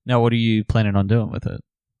 Now, what are you planning on doing with it?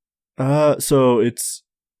 So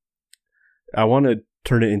I want to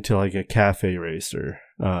turn it into like a cafe racer,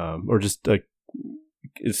 or just like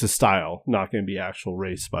it's a style, not going to be actual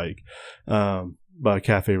race bike, but a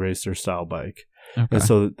cafe racer style bike. Okay. And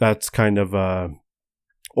so that's kind of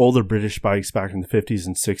older British bikes back in the 50s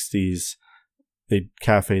and 60s. They'd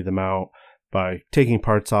cafe them out by taking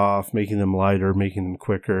parts off, making them lighter, making them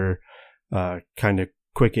quicker, kind of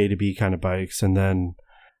quick A to B kind of bikes. And then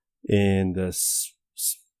in the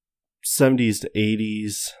 70s to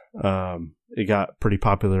 80s, it got pretty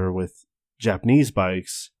popular with Japanese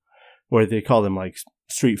bikes, where they call them like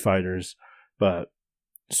street fighters. But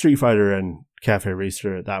Street Fighter and Cafe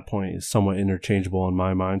Racer at that point is somewhat interchangeable in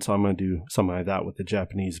my mind. So I'm going to do something like that with the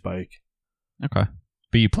Japanese bike. Okay.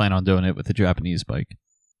 But you plan on doing it with the Japanese bike?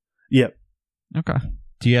 Yep. Okay.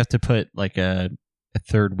 Do you have to put like a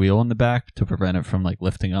third wheel in the back to prevent it from like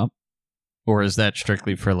lifting up? Or is that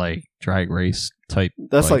strictly for like drag race type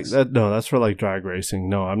That's bikes? like that. No, that's for like drag racing.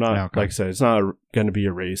 No, I'm not. Okay. Like I said, it's not going to be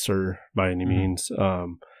a racer by any means.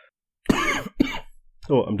 Oh,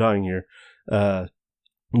 I'm dying here.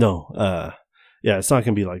 No. Yeah, it's not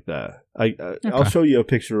going to be like that. I'll show you a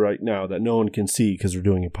picture right now that no one can see because we're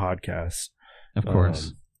doing a podcast. Of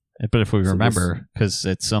course. But if we remember, because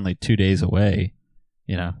it's only 2 days away,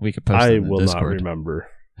 we could post it in the will Discord. not remember.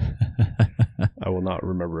 I will not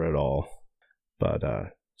remember at all. But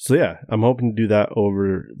so yeah, I'm hoping to do that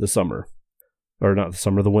over the summer, or not the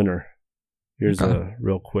summer, the winter. Here's a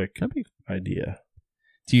real quick idea.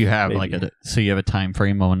 Do you have Maybe. so you have a time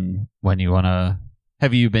frame on when you want to?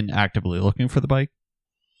 Have you been actively looking for the bike?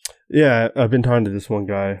 Yeah, I've been talking to this one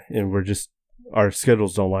guy, and our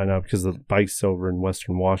schedules don't line up because the bike's over in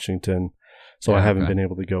Western Washington, so I haven't been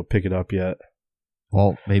able to go pick it up yet.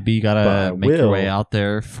 Well, maybe you gotta make your way will. out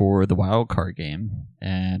there for the wild card game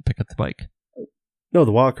and pick up the bike. No,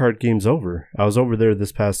 the wild card game's over. I was over there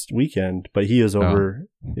this past weekend, but he is over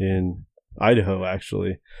in Idaho,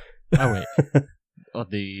 actually. Oh wait,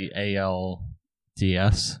 the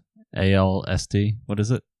ALSD. What is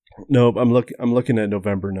it? Nope, I'm looking at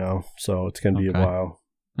November now, so it's gonna be a while.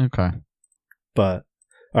 Okay. But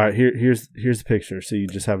all right, here's the picture, so you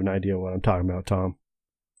just have an idea what I'm talking about, Tom.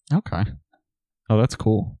 Okay. Oh, that's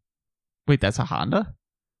cool. Wait, that's a Honda?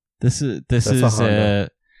 That's a Honda.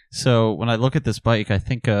 So when I look at this bike, I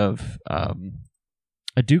think of I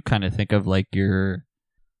do kind of think of like your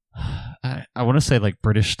I want to say like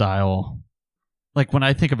British style. Like when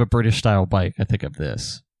I think of a British style bike, I think of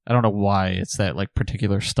this. I don't know why it's that like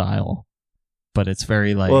particular style, but it's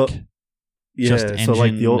very like just engine so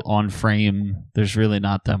like the old, on frame. There's really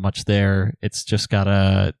not that much there. It's just got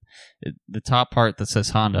the top part that says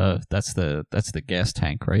Honda. That's the gas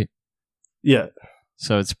tank, right? Yeah.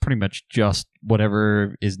 So it's pretty much just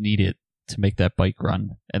whatever is needed to make that bike run,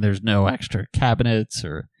 and there's no extra cabinets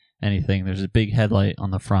or anything. There's a big headlight on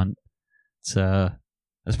the front. It's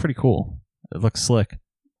that's pretty cool. It looks slick.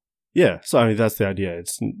 Yeah, so I mean that's the idea.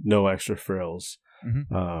 It's no extra frills.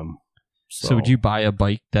 Mm-hmm. So would you buy a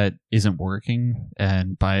bike that isn't working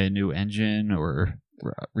and buy a new engine or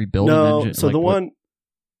rebuild an engine? No, so the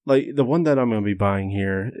one that I'm going to be buying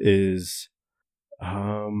here is,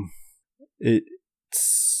 it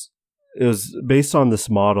was based on this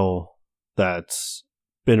model that's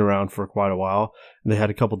been around for quite a while, and they had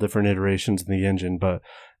a couple different iterations in the engine, but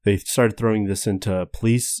they started throwing this into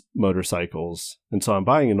police motorcycles, and so I'm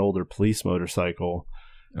buying an older police motorcycle.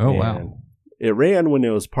 Oh wow! It ran when it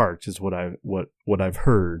was parked, is what I've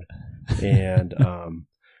heard, and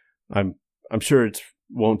I'm sure it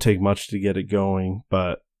won't take much to get it going,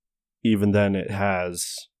 but even then, it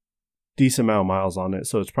has decent amount of miles on it,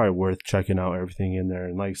 so it's probably worth checking out everything in there.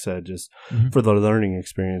 And like I said, just for the learning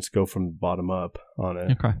experience, go from the bottom up on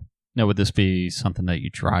it. Okay. Now, would this be something that you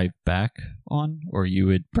drive back on, or you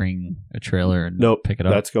would bring a trailer and pick it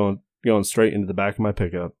up? That's going straight into the back of my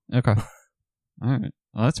pickup. Okay. All right.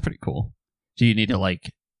 Well, that's pretty cool. Do you need to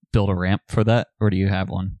like build a ramp for that, or do you have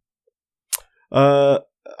one? I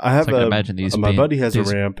have imagine these. My buddy has a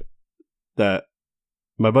ramp that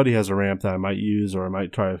I might use, or I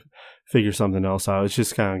might try to figure something else out. It's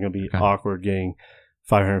just kind of going to be awkward getting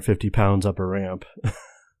 550 pounds up a ramp.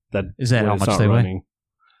 Is that how much they weigh?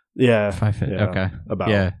 Yeah. Okay. About.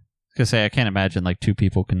 Yeah. gonna say I can't imagine like two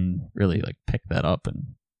people can really like pick that up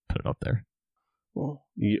and put it up there. Well,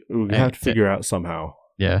 we have to figure out somehow.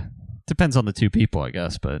 Yeah, depends on the two people, I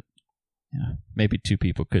guess, but maybe two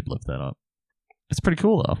people could lift that up. It's pretty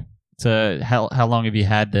cool though. So how long have you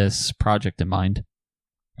had this project in mind?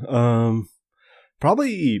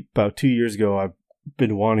 Probably about 2 years ago. I've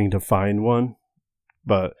been wanting to find one,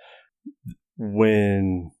 but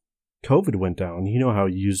when COVID went down, you know how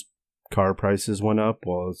used car prices went up?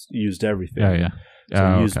 Well, it's used everything. Oh, yeah.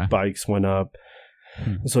 So used bikes went up.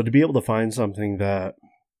 Hmm. So to be able to find something that,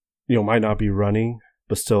 might not be running,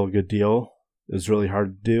 but still a good deal is really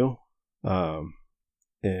hard to do.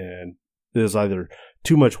 And there's either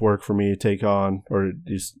too much work for me to take on, or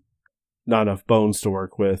just not enough bones to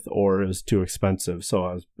work with, or is too expensive.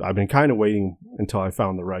 So I've been kind of waiting until I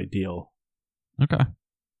found the right deal. Okay.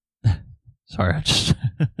 Sorry, I'm just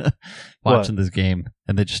watching this game,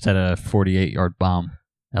 and they just had a 48-yard bomb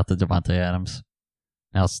out to Devontae Adams.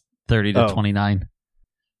 Now it's 30-29.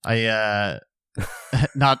 I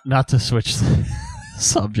not to switch the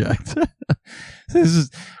subject. This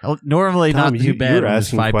is normally Tom, not too bad when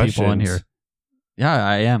there's 5 questions. people in here. Yeah,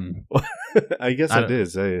 I am. I guess it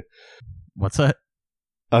is. What's that?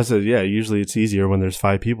 I said, yeah, usually it's easier when there's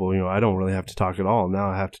 5 people. I don't really have to talk at all. Now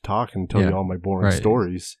I have to talk and tell you all my boring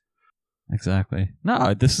stories. Exactly.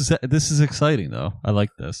 No, this is exciting though. I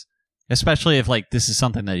like this, especially if like this is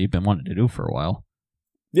something that you've been wanting to do for a while.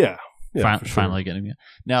 Yeah, for sure. Finally getting it.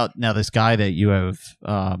 Now this guy that you have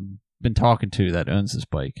been talking to that owns this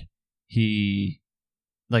bike,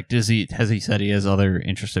 has he said he has other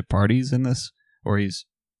interested parties in this, or he's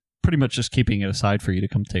pretty much just keeping it aside for you to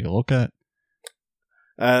come take a look at?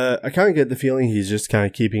 I kind of get the feeling he's just kind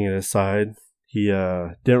of keeping it aside. He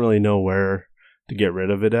didn't really know where to get rid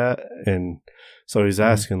of it at, and so he's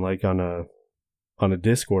asking like on a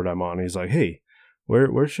Discord I'm on. He's like, "Hey,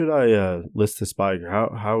 where should I list this bike?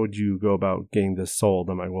 Or how would you go about getting this sold?"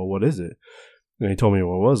 I'm like, "Well, what is it?" And he told me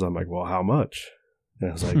what it was. I'm like, "Well, how much?" And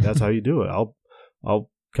I was like, "That's how you do it. I'll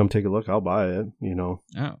come take a look. I'll buy it." Oh,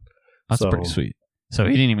 that's pretty sweet. So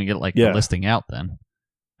he didn't even get like the listing out then.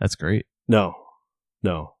 That's great. No.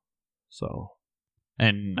 So.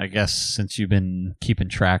 And I guess since you've been keeping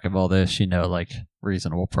track of all this, like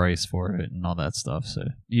reasonable price for it and all that stuff. So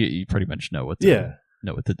you pretty much know what to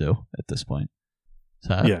do at this point.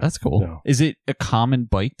 So that's cool. No. Is it a common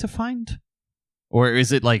bike to find? Or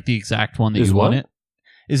is it like the exact one that you want it?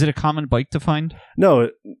 Is it a common bike to find? No.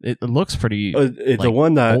 It looks pretty... the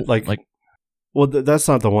one that well, that's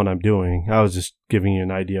not the one I'm doing. I was just giving you an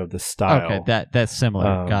idea of the style. Okay, that's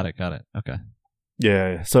similar. Got it. Okay.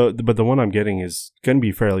 Yeah. So, but the one I'm getting is going to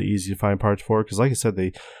be fairly easy to find parts for, because like I said,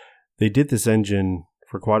 they did this engine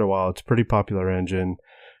for quite a while. It's a pretty popular engine.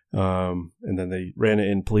 And then they ran it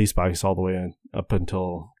in police bikes all the way up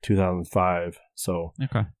until 2005. So,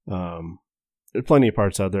 okay. There's plenty of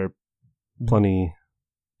parts out there. Plenty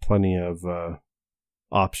of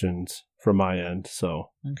options from my end.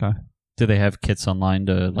 So, okay. Do they have kits online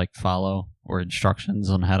to like follow, or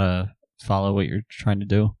instructions on how to follow what you're trying to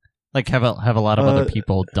do? Like have a lot of other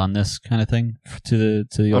people done this kind of thing to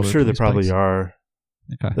the I'm sure there probably bikes? are.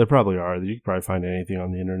 Okay. There probably are. You can probably find anything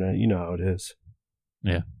on the internet. You know how it is.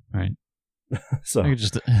 Yeah. Right. So I can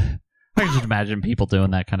just imagine people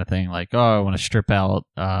doing that kind of thing. Like, I want to strip out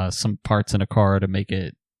some parts in a car to make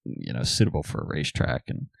it, suitable for a racetrack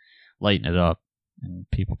and lighten it up. And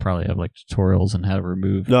people probably have like tutorials on how to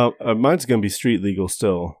remove. No, mine's going to be street legal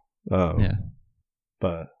still. Yeah.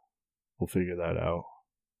 But we'll figure that out.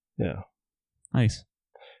 Yeah. Nice.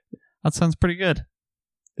 That sounds pretty good.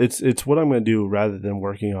 It's what I'm going to do rather than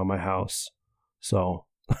working on my house. So.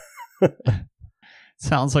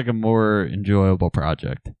 Sounds like a more enjoyable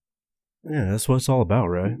project. Yeah, that's what it's all about,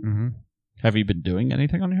 right? Mm-hmm. Have you been doing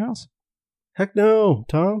anything on your house? Heck no,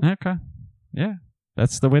 Tom. Okay. Yeah.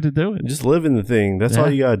 That's the way to do it. Just live in the thing. That's all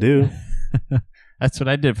you got to do. That's what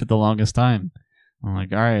I did for the longest time. I'm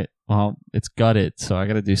like, all right, well, it's gutted, so I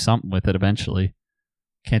got to do something with it eventually.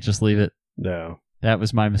 Can't just leave it. No. That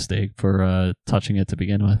was my mistake for touching it to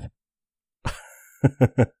begin with.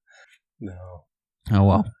 No. Oh,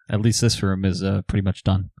 well. At least this room is pretty much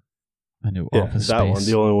done. My new office that space. One,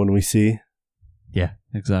 the only one we see. Yeah,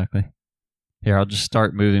 exactly. Here, I'll just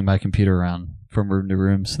start moving my computer around from room to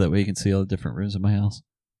room so that way you can see all the different rooms of my house.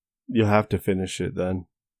 You'll have to finish it then.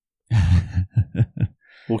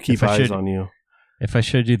 We'll keep eyes on you. If I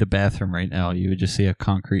showed you the bathroom right now, you would just see a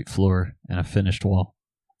concrete floor and a finished wall.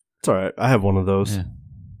 It's all right. I have one of those. Yeah.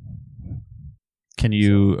 Can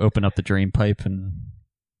you open up the drain pipe and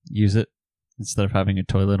use it instead of having a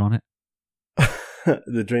toilet on it?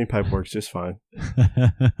 The drain pipe works just fine.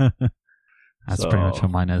 That's pretty much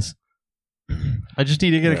what mine is. I just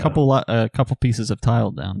need to get a couple pieces of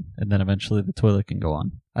tile down, and then eventually the toilet can go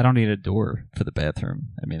on. I don't need a door for the bathroom.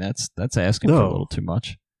 I mean, that's asking for a little too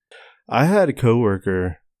much. I had a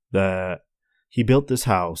coworker that he built this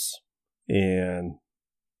house, and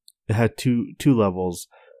it had two levels.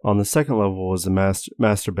 On the second level was the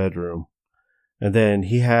master bedroom, and then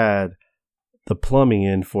he had the plumbing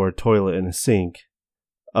in for a toilet and a sink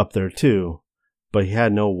up there too, but he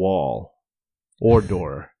had no wall or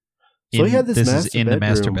door. So he had this master is in bedroom. The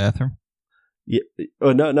master bathroom? Yeah.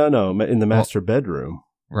 Oh, no. In the master bedroom.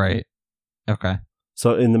 Right. Okay.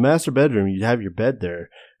 So in the master bedroom, you'd have your bed there,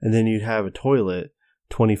 and then you'd have a toilet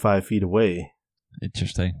 25 feet away.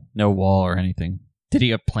 Interesting. No wall or anything. Did he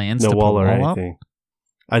have plans no to wall put or a wall anything?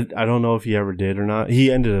 Up? I don't know if he ever did or not.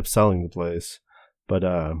 He ended up selling the place, but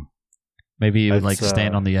maybe he would like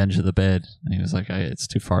stand on the edge of the bed, and he was like, "It's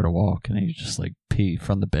too far to walk," and he just like pee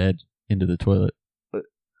from the bed into the toilet.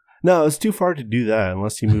 No, it's too far to do that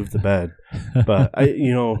unless you move the bed. But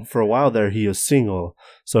for a while there, he was single,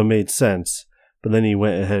 so it made sense. But then he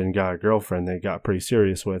went ahead and got a girlfriend they got pretty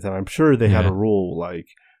serious with, and I'm sure they had a rule like,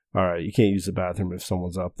 all right, you can't use the bathroom if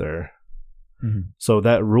someone's up there. Mm-hmm. So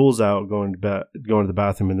that rules out going to the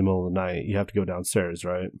bathroom in the middle of the night. You have to go downstairs,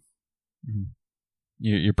 right? Mm-hmm.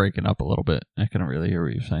 You're breaking up a little bit. I couldn't really hear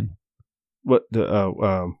what you're saying. What?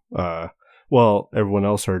 Well, everyone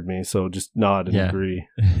else heard me, so just nod and agree.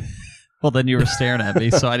 Well, then you were staring at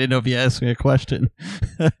me, so I didn't know if you asked me a question.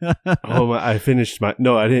 I finished my...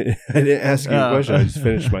 No, I didn't ask you a question. I just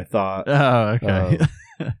finished my thought. Oh, okay.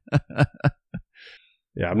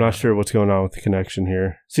 Yeah, I'm not sure what's going on with the connection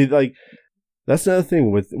here. See, like, that's another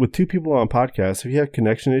thing. With two people on podcasts, if you have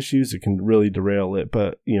connection issues, it can really derail it.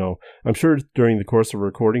 But, I'm sure during the course of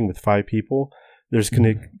recording with 5 people, there's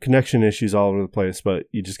connection issues all over the place, but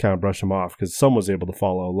you just kind of brush them off because someone's able to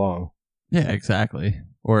follow along. Yeah, exactly.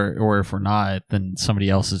 Or if we're not, then somebody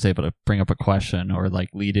else is able to bring up a question or like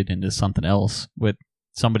lead it into something else with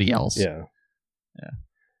somebody else. Yeah.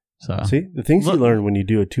 So see, the things you learn when you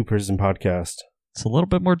do a 2-person podcast. It's a little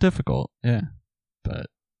bit more difficult. Yeah. But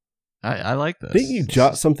I like this. Didn't you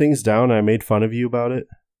jot some things down and I made fun of you about it?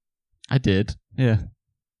 I did. Yeah.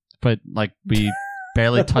 But like we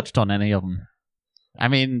barely touched on any of them. I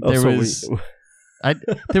mean, it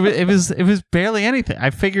was barely anything. I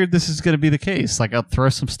figured this is going to be the case. Like, I'll throw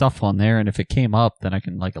some stuff on there, and if it came up, then I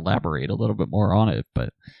can like elaborate a little bit more on it.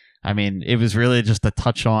 But I mean, it was really just a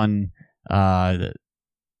touch on. I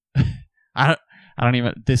don't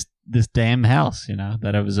even this damn house.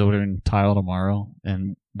 That I was ordering tile tomorrow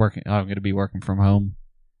and working. I'm going to be working from home.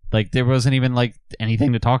 Like, there wasn't even like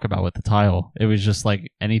anything to talk about with the tile. It was just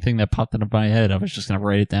like anything that popped into my head. I was just going to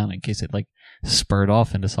write it down in case it like spurred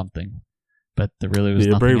off into something. But there really was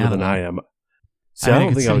nothing. You're braver than I am. See, I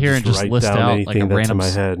don't think I would just write down anything that's in my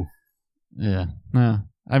head. Yeah. No.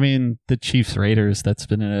 I mean, the Chiefs Raiders, that's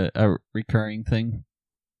been a recurring thing.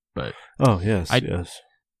 But yes. I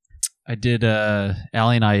did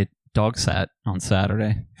Allie and I dog sat on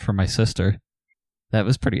Saturday for my sister. That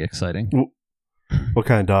was pretty exciting. What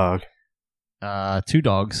kind of dog? 2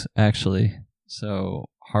 dogs, actually. So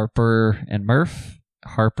Harper and Murph.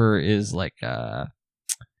 Harper is like a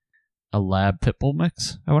lab pit bull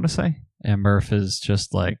mix, I want to say. And Murph is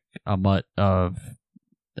just like a mutt of,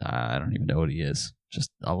 I don't even know what he is.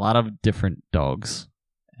 Just a lot of different dogs.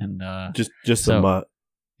 And just a mutt.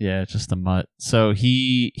 Yeah, just a mutt. So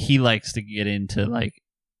he likes to get into like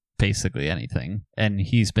basically anything. And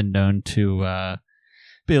he's been known to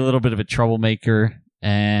be a little bit of a troublemaker.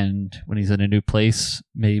 And when he's in a new place,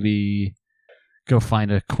 maybe go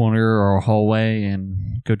find a corner or a hallway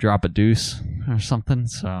and go drop a deuce or something.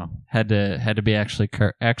 So had to be actually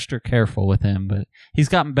extra careful with him. But he's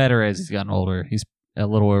gotten better as he's gotten older. He's a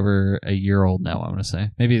little over a year old now, I want to say.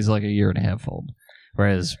 Maybe he's like a year and a half old.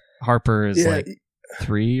 Whereas Harper is like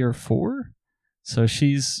 3 or 4. So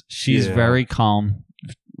she's very calm,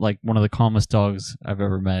 like one of the calmest dogs I've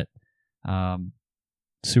ever met.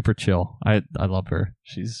 Super chill. I love her.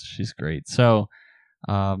 She's great. So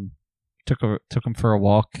took him for a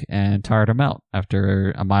walk and tired him out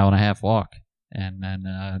after a 1.5 mile walk, and then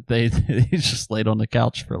they just laid on the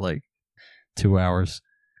couch for like 2 hours.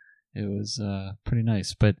 It was pretty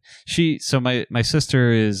nice. But my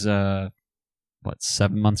sister is 7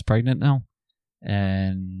 months pregnant now,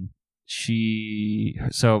 and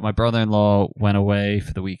my brother-in-law went away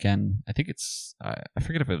for the weekend. I think I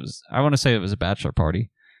forget if it was, I want to say it was a bachelor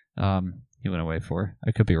party. He went away for.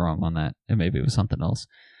 I could be wrong on that, and maybe it was something else.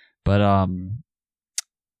 But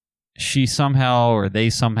they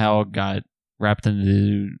somehow got wrapped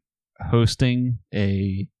into hosting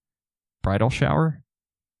a bridal shower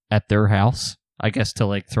at their house, I guess, to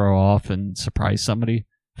like throw off and surprise somebody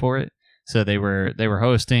for it. So they were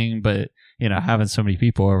hosting, but having so many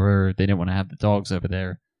people over, they didn't want to have the dogs over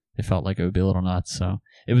there. They felt like it would be a little nuts. So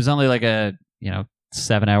it was only like a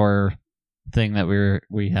 7-hour thing that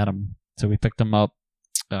we had them. So we picked them up,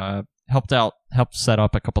 helped set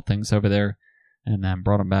up a couple things over there, and then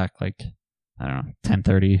brought them back like, I don't know,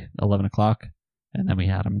 10:30, 11 o'clock, and then we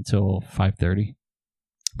had them until 5:30.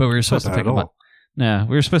 But we were supposed to pick them up. No,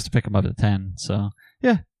 we were supposed to pick them up at 10. So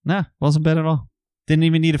yeah, wasn't bad at all. Didn't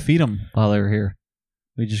even need to feed them while they were here.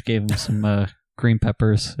 We just gave them some green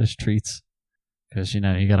peppers as treats because you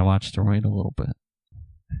got to watch the weight a little bit.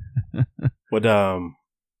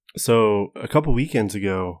 So a couple weekends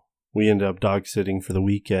ago, we ended up dog sitting for the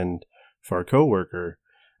weekend for our coworker,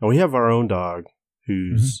 and we have our own dog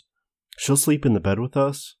who's she'll sleep in the bed with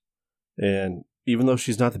us, and even though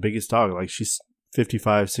she's not the biggest dog, like she's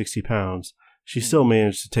 55, 60 pounds, she still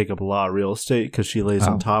managed to take up a lot of real estate because she lays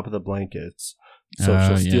on top of the blankets, so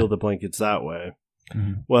she'll steal the blankets that way.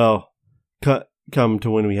 Mm-hmm. Well, come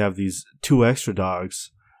to when we have these 2 extra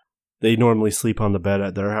dogs. They normally sleep on the bed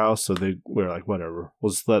at their house, so we're like, whatever,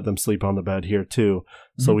 we'll just let them sleep on the bed here too.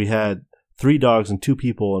 Mm-hmm. So we had 3 dogs and 2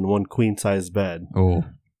 people in one queen-size bed. Oh,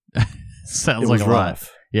 sounds like a lot.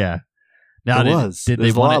 Yeah. Now, did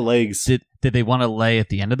they want a lot of legs. Did they want to lay at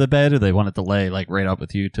the end of the bed, or they wanted to lay like right up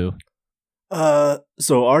with you too?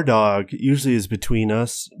 So our dog usually is between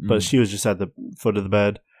us, but she was just at the foot of the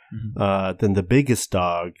bed. Mm-hmm. Then the biggest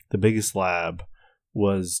dog, the biggest lab,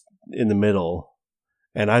 was in the middle.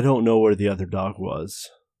 And I don't know where the other dog was.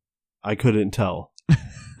 I couldn't tell.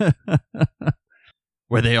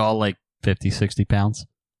 Were they all like 50, 60 pounds?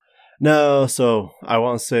 No, so I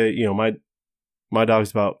want to say, my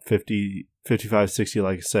dog's about 50, 55, 60,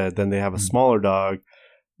 like I said. Then they have a smaller dog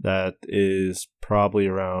that is probably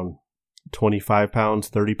around 25 pounds,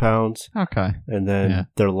 30 pounds. Okay. And then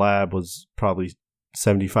their lab was probably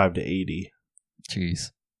 75 to 80.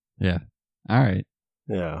 Jeez. Yeah. All right.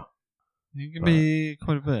 Yeah. It could be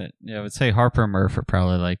quite a bit. Yeah, I would say Harper and Murph are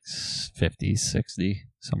probably like 50, 60,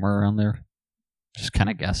 somewhere around there. Just kind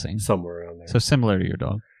of guessing. Somewhere around there. So similar to your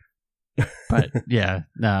dog. But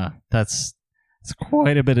that's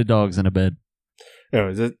quite a bit of dogs in a bed.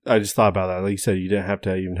 Anyways, I just thought about that. Like you said, you didn't have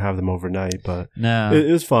to even have them overnight, but no, it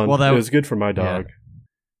was fun. Well, it was good for my dog.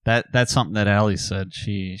 Yeah. That's something that Allie said.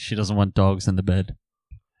 She doesn't want dogs in the bed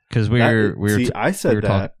because I said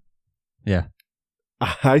that. Yeah.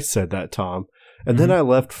 I said that, Tom. And then I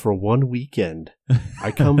left for one weekend. I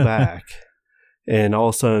come back, and all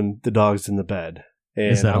of a sudden, the dog's in the bed.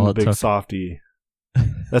 And I'm a big softie.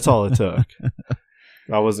 That's all it took.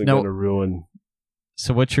 I wasn't going to ruin.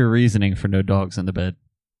 So what's your reasoning for no dogs in the bed?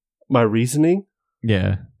 My reasoning?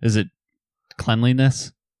 Yeah. Is it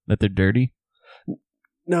cleanliness? That they're dirty?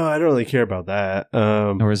 No, I don't really care about that.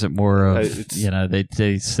 Or is it more of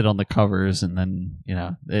they sit on the covers and then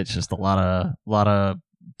it's just a lot of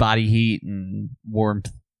body heat and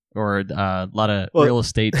warmth, or a lot of real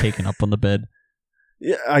estate taken up on the bed.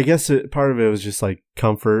 Yeah, I guess part of it was just like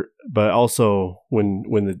comfort, but also when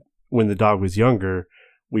the dog was younger,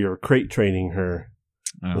 we were crate training her,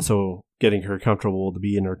 and so getting her comfortable to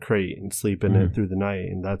be in her crate and sleep in it through the night,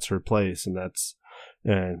 and that's her place,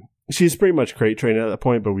 and she's pretty much crate trained at that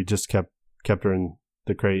point, but we just kept her in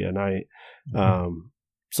the crate at night. Mm-hmm.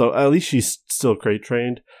 So at least she's still crate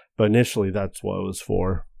trained, but initially that's what it was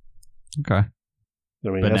for. Okay. I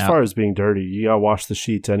mean, as far as being dirty, you gotta wash the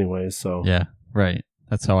sheets anyway, so. Yeah, right.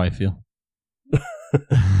 That's how I feel.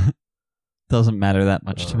 Doesn't matter that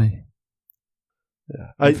much to me.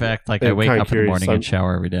 Yeah. In fact, like I wake up in the morning and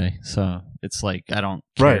shower every day, so it's like I don't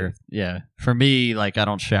care. Right. Yeah, for me, like I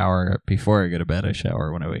don't shower before I go to bed. I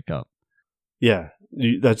shower when I wake up. Yeah,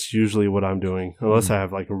 that's usually what I'm doing, unless I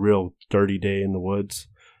have like a real dirty day in the woods.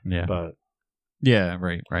 Yeah, but yeah,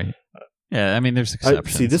 right. Yeah, I mean, there's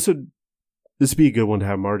exceptions. See, this would be a good one to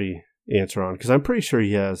have Marty answer on, because I'm pretty sure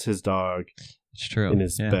he has his dog. It's true. In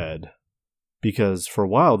his bed, because for a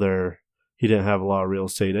while there he didn't have a lot of real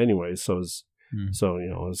estate anyway, so it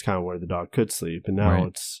was kind of where the dog could sleep, and now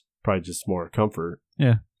it's probably just more comfort.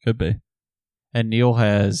 Yeah, could be. And Neil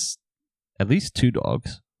has at least 2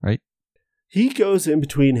 dogs, right? He goes in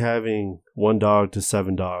between having 1 dog to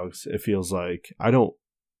 7 dogs. It feels like I don't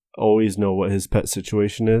always know what his pet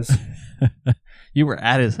situation is. You were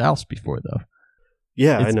at his house before, though.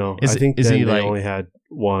 Yeah, I know. I think they only had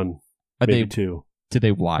 1. Maybe 2. Do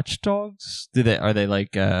they watch dogs? Are they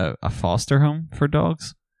like a foster home for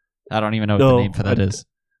dogs? I don't even know what the name for that is.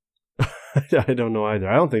 I don't know either.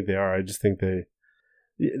 I don't think they are. I just think they.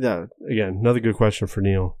 Yeah, again, another good question for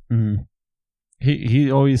Neil. Mm-hmm.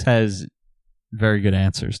 He always has very good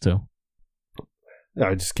answers too.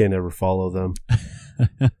 I just can't ever follow them.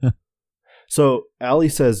 So Allie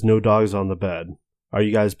says no dogs on the bed. Are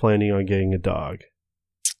you guys planning on getting a dog?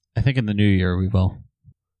 I think in the new year we will.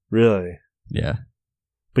 Really? Yeah,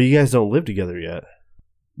 But you guys don't live together yet.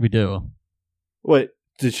 we do. Wait,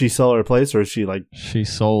 did she sell her place, or is she like... She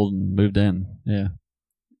sold and moved in. Yeah.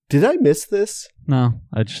 Did I miss this? No,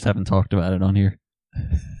 I just haven't talked about it on here.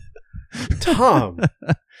 Tom!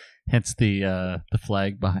 Hence the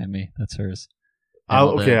flag behind me. That's hers. I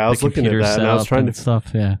was looking at that, and I was trying to...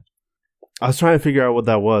 stuff. Yeah. I was trying to figure out what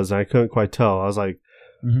that was, and I couldn't quite tell. I was like...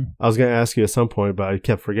 I was going to ask you at some point, but I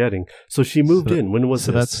kept forgetting. So she moved in. When was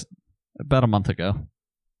this? That's about a month ago.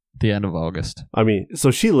 The end of August. I mean,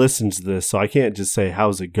 so she listens to this, so I can't just say,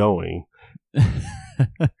 how's it going?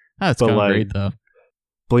 That's going great, though.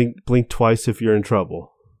 Blink twice if you're in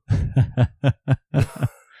trouble.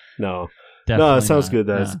 No. Definitely no, it sounds not. good.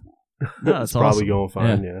 That's No, it's probably awesome. going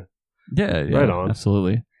fine, yeah. Yeah, Right on.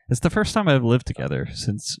 Absolutely. It's the first time I've lived together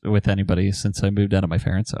with anybody since I moved out of my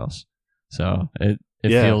parents' house. So it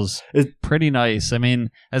feels pretty nice. I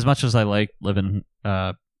mean, as much as I like living,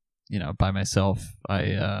 by myself,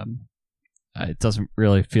 it doesn't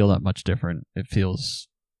really feel that much different. It feels,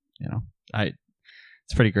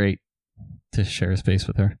 it's pretty great to share a space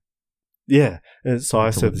with her. Yeah. And so I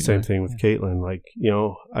said the same thing with Caitlin. Like,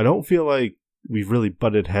 I don't feel like we've really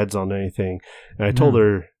butted heads on anything. And I told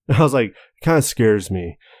her, I was like, it kind of scares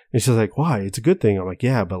me. And she's like, why? It's a good thing. I'm like,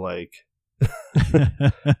 yeah, but like,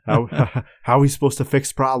 how are we supposed to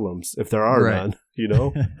fix problems if there are none?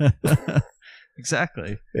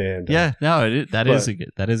 Exactly. And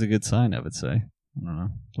that is a good sign, I would say. I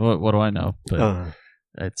don't know. What do I know? But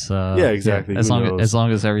it's exactly. As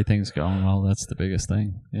long as everything's going well, that's the biggest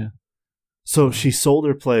thing. Yeah. So she sold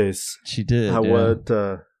her place. She did. What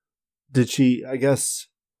did she? I guess.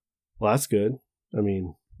 Well, that's good. I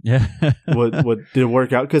mean, yeah. what did it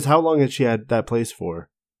work out? Because how long had she had that place for?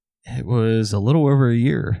 It was a little over a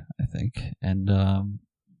year, I think, and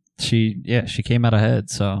she came out ahead.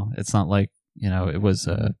 So it's not like it was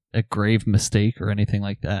a grave mistake or anything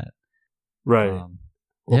like that. Right.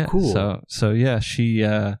 Cool. So yeah,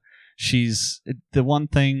 she's the one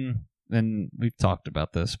thing, and we've talked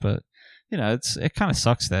about this, but it kind of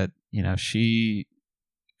sucks that she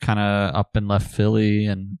kind of up and left Philly,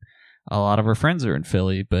 and a lot of her friends are in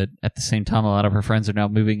Philly, but at the same time, a lot of her friends are now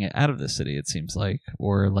moving out of the city, it seems like,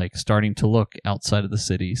 or like starting to look outside of the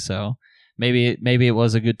city. So maybe it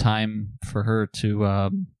was a good time for her to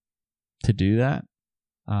do that.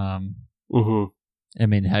 I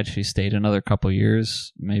mean, had she stayed another couple of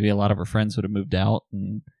years, maybe a lot of her friends would have moved out,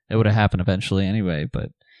 and it would have happened eventually anyway. But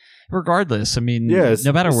regardless, I mean, no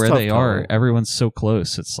matter where they are, everyone's so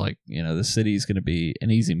close. It's like, the city is going to be an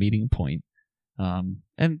easy meeting point. And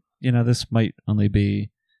this might only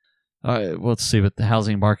be, let's see what the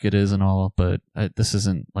housing market is and all, but this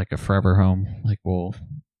isn't like a forever home. Like,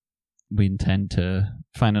 we intend to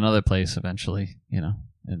find another place eventually,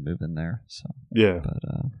 and move in there. So yeah, but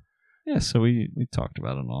so we talked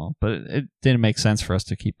about it all, but it didn't make sense for us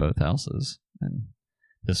to keep both houses, and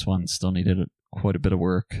this one still needed quite a bit of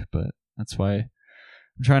work. But that's why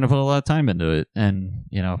I'm trying to put a lot of time into it, and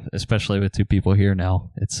especially with two people here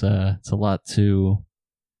now, it's a lot that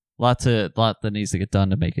needs to get done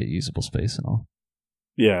to make it usable space and all.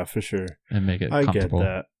 Yeah, for sure, and make it I comfortable. get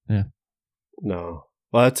that. Yeah. No,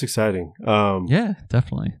 well, that's exciting. Yeah,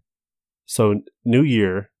 definitely. So New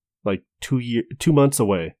Year, like 2 months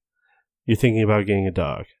away. You're thinking about getting a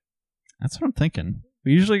dog. That's what I'm thinking.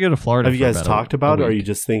 We usually go to Florida. Have you guys talked about it, or are you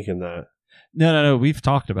just thinking that? No. We've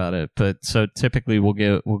talked about it, but so typically we'll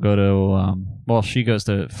go to. She goes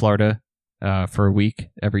to Florida for a week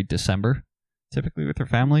every December, typically with her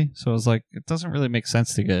family. So I was like, it doesn't really make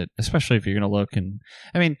sense to get, especially if you're going to look. And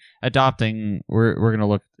I mean, adopting. We're going to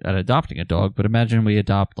look at adopting a dog, but imagine we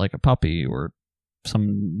adopt like a puppy or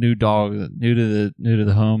some new dog, new to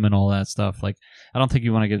the home and all that stuff. Like, I don't think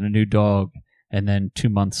you want to get a new dog and then 2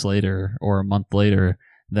 months later or a month later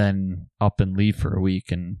then up and leave for a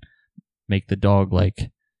week and make the dog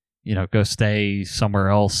go stay somewhere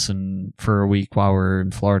else and for a week while we're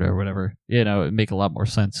in Florida or whatever. It'd make a lot more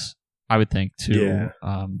sense, I would think, to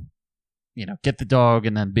get the dog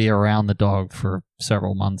and then be around the dog for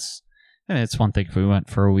several months. And it's one thing if we went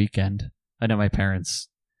for a weekend. I know my parents,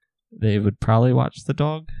 they would probably watch the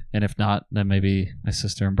dog, and if not, then maybe my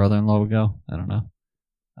sister and brother-in-law would go. I don't know.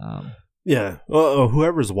 Yeah. Well,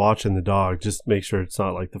 whoever's watching the dog, just make sure it's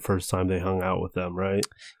not like the first time they hung out with them, right?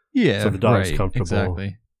 Yeah. So the dog's comfortable.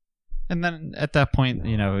 Exactly. And then at that point,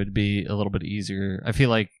 it'd be a little bit easier. I feel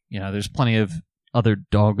like, there's plenty of other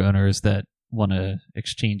dog owners that want to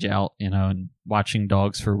exchange out, and watching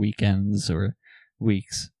dogs for weekends or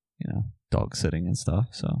weeks, dog sitting and stuff.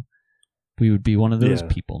 So we would be one of those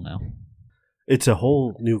people now. It's a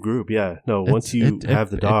whole new group. Yeah. No, once you have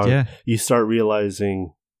the dog, you start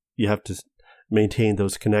realizing you have to maintain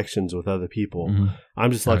those connections with other people. Mm-hmm.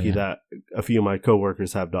 I'm just lucky that a few of my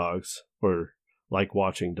coworkers have dogs or like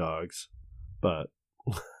watching dogs, but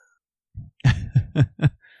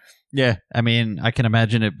yeah, I mean, I can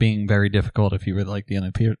imagine it being very difficult if you were like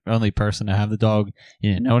the only person to have the dog.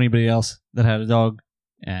 You didn't know anybody else that had a dog,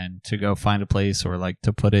 and to go find a place or like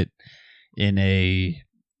to put it in a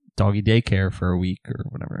doggy daycare for a week or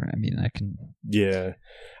whatever. I mean, that can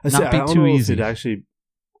not be too easy. It actually,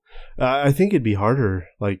 I think it'd be harder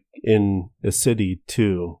like in a city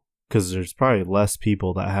too, because there's probably less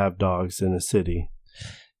people that have dogs in a city.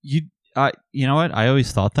 You know what? I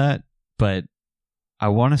always thought that, but I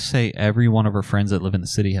want to say every one of our friends that live in the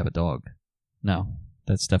city have a dog. No,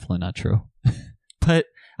 that's definitely not true. But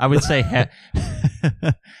I would say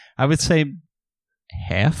I would say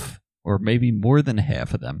half or maybe more than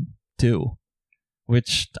half of them do,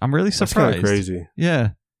 which I'm really surprised. That's kind of crazy. Yeah,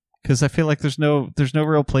 because I feel like there's no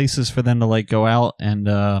real places for them to like go out and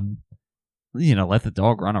let the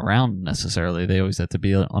dog run around necessarily. They always have to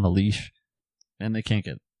be on a leash, and they can't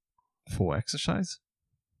get full exercise.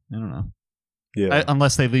 I don't know. Yeah.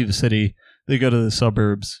 Unless they leave the city, they go to the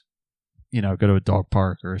suburbs, go to a dog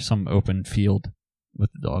park or some open field with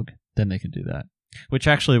the dog. Then they can do that. Which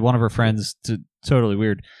actually, one of our friends, totally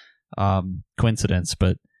weird coincidence,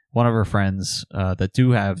 but one of our friends that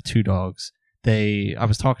do have 2 dogs, I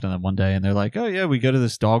was talking to them one day and they're like, oh yeah, we go to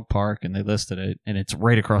this dog park, and they listed it, and it's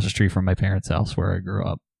right across the street from my parents' house where I grew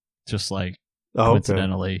up. Just like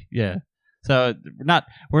coincidentally. Okay. Yeah. So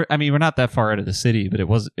we're not that far out of the city, but it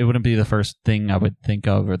wouldn't be the first thing I would think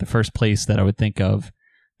of, or the first place that I would think of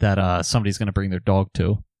that somebody's going to bring their dog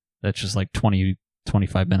to. That's just like 20,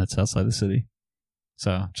 25 minutes outside the city.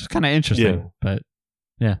 So just kind of interesting, but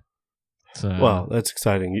yeah. So, well, that's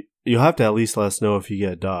exciting. You'll have to at least let us know if you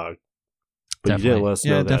get a dog. But you didn't let us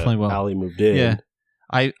know that Allie moved in. Yeah,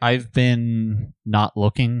 I've been not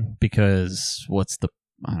looking because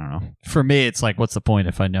I don't know. For me, it's like, what's the point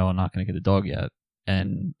if I know I'm not going to get a dog yet?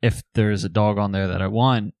 And if there's a dog on there that I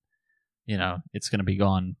want, it's going to be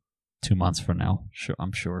gone 2 months from now.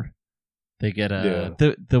 I'm sure. They get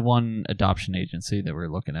the one adoption agency that we're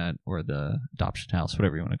looking at, or the adoption house,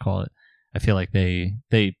 whatever you want to call it. I feel like they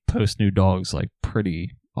post new dogs like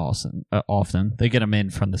pretty awesome often. They get them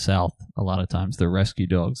in from the south a lot of times. They're rescue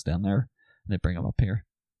dogs down there, and they bring them up here.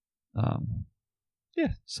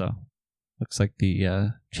 So. Looks like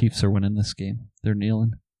the Chiefs are winning this game. They're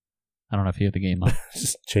kneeling. I don't know if you have the game up.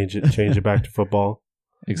 Just change it back to football.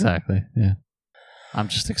 Exactly. Yeah. I'm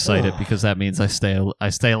just excited because that means I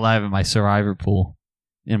stay alive in my survivor pool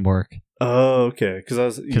in work. Oh, okay.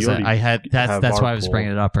 Because I had that's why I was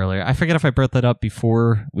bringing it up earlier. I forget if I brought that up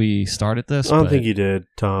before we started this. I don't think you did,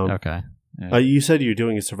 Tom. Okay. Yeah. You said you were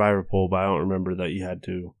doing a survivor pool, but I don't remember that you had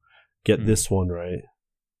to get this one right.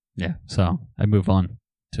 Yeah. So I move on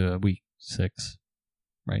to week 6,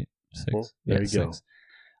 right? 6. Well, there you 6.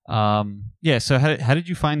 Go. So how did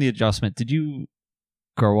you find the adjustment? Did you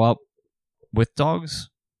grow up with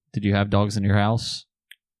dogs? Did you have dogs in your house?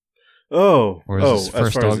 Or is this the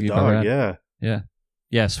first dog you've ever had?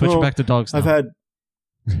 Yeah. Switch it back to dogs now. I've had.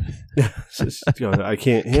 I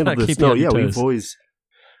can't handle this. No, we've always.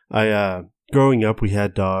 Growing up, we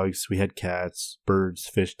had dogs, we had cats, birds,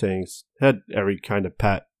 fish tanks, had every kind of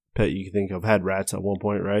pet you can think of. Had rats at one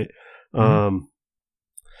point, right? Mm-hmm.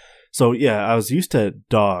 So yeah, I was used to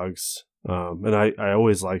dogs, and I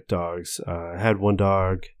always liked dogs. I had one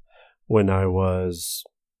dog when I was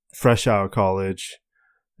fresh out of college,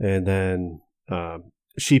 and then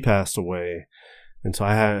she passed away, and so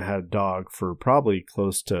I hadn't had a dog for probably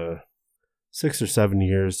close to 6 or 7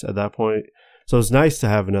 years at that point. So it was nice to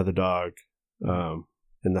have another dog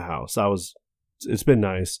in the house. It's been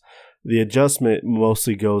nice. The adjustment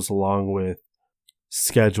mostly goes along with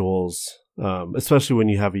schedules, especially when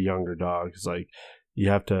you have a younger dog. It's like you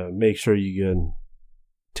have to make sure you can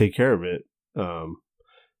take care of it,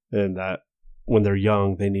 and that when they're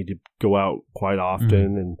young, they need to go out quite often.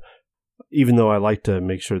 Mm-hmm. And even though I like to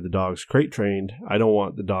make sure the dog's crate trained, I don't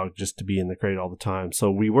want the dog just to be in the crate all the time. So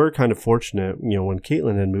we were kind of fortunate, when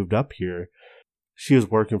Caitlin had moved up here, she was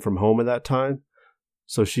working from home at that time,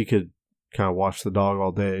 so she could kind of watch the dog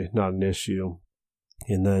all day, not an issue.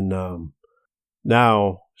 And then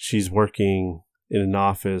now she's working in an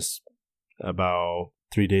office about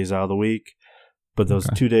 3 days out of the week, but those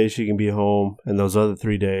 2 days she can be home, and those other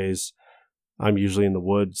 3 days I'm usually in the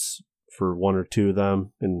woods for one or two of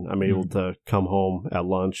them, and I'm able to come home at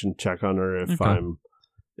lunch and check on her if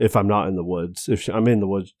I'm not in the woods. If I'm in the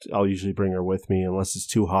woods, I'll usually bring her with me unless it's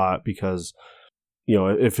too hot, because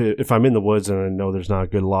if I'm in the woods and I know there's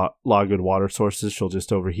not a lot of good water sources, she'll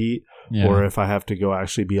just overheat. Yeah. Or if I have to go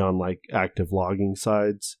actually be on like active logging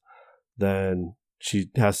sites, then she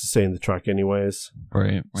has to stay in the truck anyways.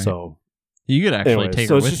 Right. So you could actually take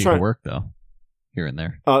her with you to work though, here and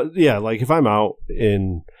there. Yeah, like if I'm out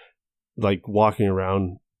in like walking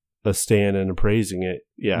around a stand and appraising it,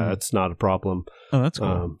 that's not a problem. Oh, that's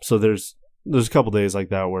cool. So there's a couple days like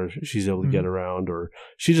that where she's able to get around, or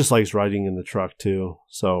she just likes riding in the truck too.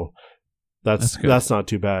 So that's not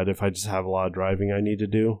too bad. If I just have a lot of driving I need to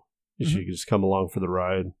do, she can just come along for the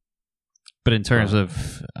ride. But in terms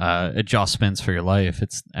of adjustments for your life,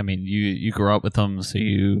 you grew up with them, so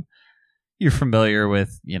you're familiar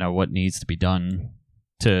with what needs to be done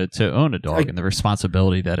to own a dog and the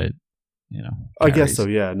responsibility that it carries. I guess so.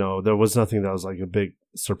 Yeah. No, there was nothing that was like a big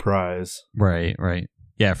surprise. Right.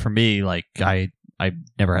 Yeah, for me, like I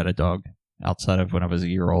never had a dog outside of when I was a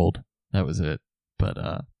year old. That was it.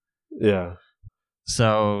 But yeah.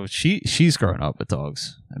 So she's grown up with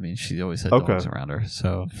dogs. I mean, she always had dogs around her.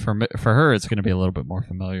 So for her, it's going to be a little bit more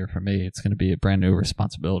familiar. For me, it's going to be a brand new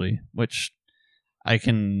responsibility, which I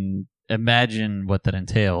can imagine what that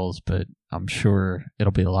entails, but I'm sure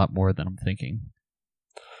it'll be a lot more than I'm thinking.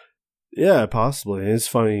 Yeah, possibly. It's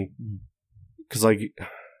funny because like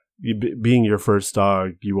being your first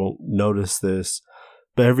dog, you won't notice this,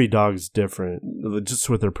 but every dog's different, just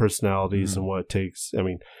with their personalities and what it takes. I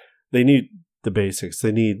mean, they need the basics.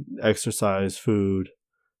 They need exercise, food,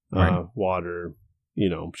 water,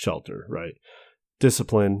 shelter, right?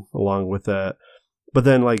 Discipline along with that. But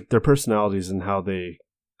then like their personalities and how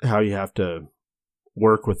you have to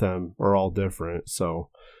work with them are all different. So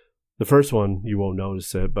the first one, you won't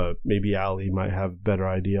notice it, but maybe Allie might have a better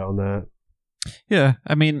idea on that. Yeah,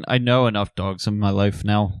 I mean, I know enough dogs in my life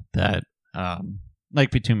now that,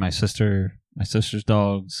 like between my sister's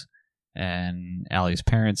dogs and Allie's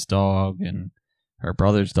parents' dog and her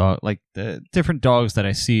brother's dog, like the different dogs that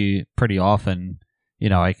I see pretty often,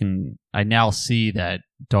 I now see that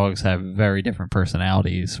dogs have very different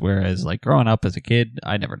personalities, whereas like growing up as a kid,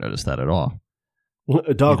 I never noticed that at all.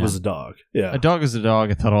 A dog was a dog. Yeah. A dog was a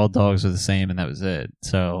dog. I thought all dogs were the same and that was it.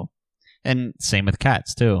 So, and same with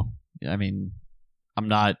cats too. I mean, I'm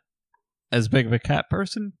not as big of a cat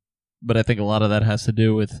person, but I think a lot of that has to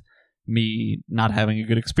do with me not having a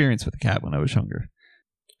good experience with a cat when I was younger,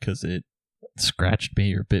 because it scratched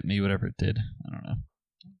me or bit me, whatever it did. I don't know.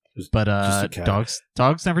 But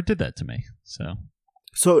dogs never did that to me. So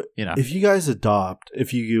if you guys adopt,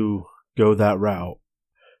 if you go that route,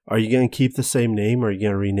 are you going to keep the same name or are you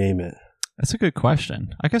going to rename it? That's a good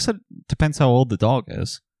question. I guess it depends how old the dog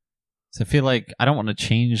is. So I feel like I don't want to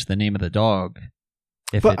change the name of the dog.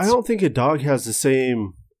 But I don't think a dog has the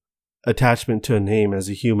same attachment to a name as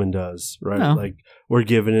a human does, right? No. Like we're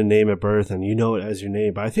given a name at birth and you know it as your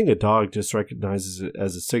name. But I think a dog just recognizes it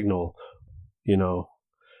as a signal,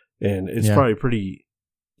 and it's probably pretty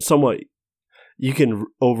somewhat. You can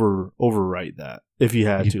overwrite that if you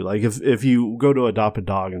had to. Like if you go to adopt a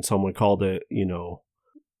dog and someone called it,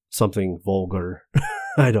 something vulgar,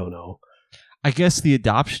 I don't know. I guess the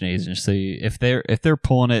adoption agency, if they're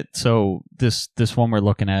pulling it, so this one we're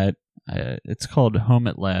looking at, it's called Home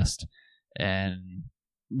at Last, and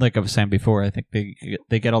like I was saying before, I think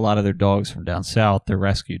they get a lot of their dogs from down south. They're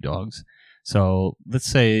rescue dogs. So let's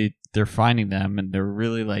say they're finding them, and they're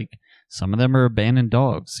really like, some of them are abandoned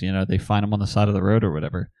dogs. They find them on the side of the road or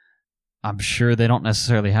whatever. I'm sure they don't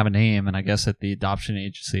necessarily have a name, and I guess that the adoption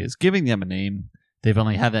agency is giving them a name. They've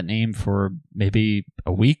only had that name for maybe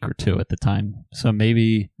a week or two at the time. So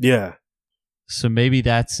maybe that's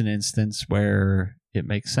an instance where it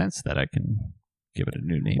makes sense that I can give it a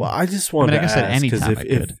new name. Well, I just want to ask, at any time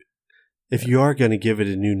if you are going to give it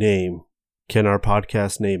a new name, can our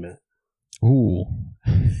podcast name it? Ooh.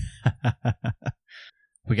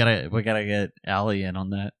 We gotta get Allie in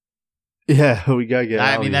on that. Yeah, we gotta get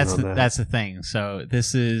Allie in on that. That's the thing. So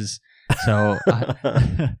this is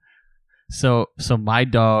So my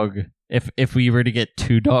dog, if we were to get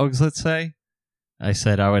two dogs, let's say, I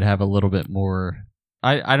said I would have a little bit more.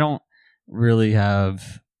 I don't really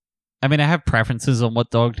have. I mean, I have preferences on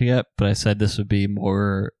what dog to get, but I said this would be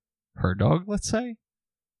more her dog, let's say.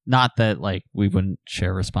 Not that like we wouldn't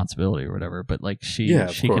share responsibility or whatever, but like she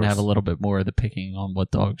can have a little bit more of the picking on what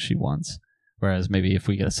dog she wants. Whereas maybe if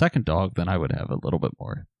we get a second dog, then I would have a little bit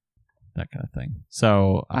more that kind of thing.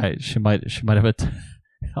 So she might have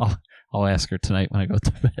I'll ask her tonight when I go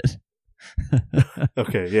to bed.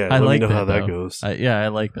 Okay, yeah. I let like me know how that, that though. goes. I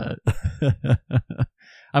like that.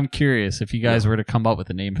 I'm curious if you guys were to come up with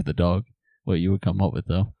a name for the dog, what you would come up with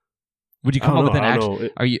though. Would you come up with an actual?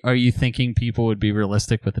 Are you thinking people would be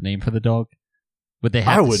realistic with the name for the dog? Would they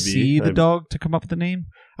have to see the dog to come up with a name?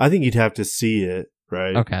 I think you'd have to see it,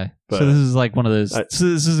 right? Okay, so this is like one of those. So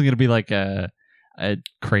this isn't going to be like a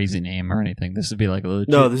crazy name or anything. This would be like a legit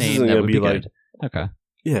no, this name isn't that going to would be like. good. Okay.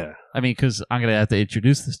 Yeah. I mean, because I'm going to have to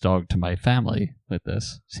introduce this dog to my family with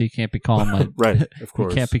this, so you can't be calling my right. Of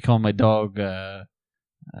course, you can't be calling my dog. I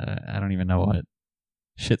don't even know what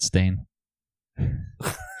shit stain.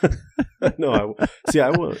 No, I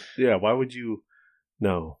won't. Yeah, why would you?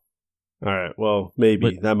 No. All right. Well,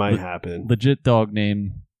 maybe that might happen. Legit dog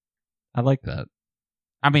name. I like that.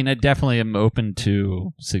 I mean, I definitely am open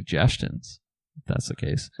to suggestions if that's the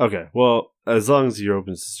case. Okay. Well, as long as you're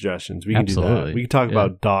open to suggestions, we can do that. We can talk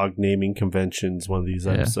about dog naming conventions one of these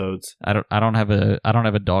episodes. I don't have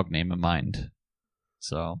a dog name in mind,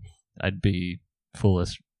 so I'd be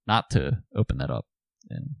foolish not to open that up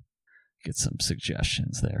and get some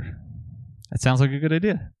suggestions there. That sounds like a good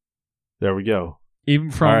idea. There we go.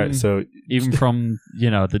 Even from all right, so even from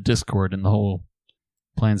the Discord and the whole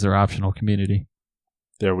plans are optional community.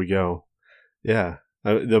 There we go. Yeah,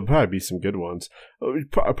 there'll probably be some good ones.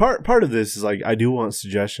 Part of this is like I do want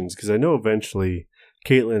suggestions because I know eventually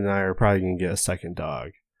Caitlin and I are probably gonna get a second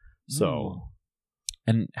dog. So,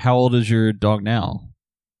 and how old is your dog now?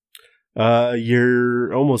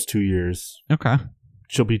 You're almost 2 years. Okay.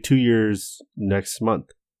 She'll be 2 years next month.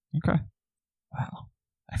 Okay. Wow.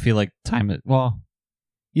 I feel like well,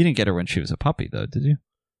 you didn't get her when she was a puppy, though, did you?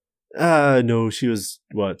 No, she was,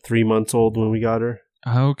 3 months old when we got her?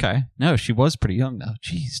 Oh, okay. No, she was pretty young, though.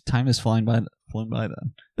 Jeez, time is flown by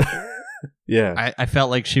then. Yeah. I felt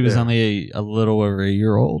like she was only a little over a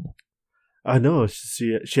year old. I know.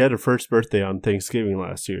 She had her first birthday on Thanksgiving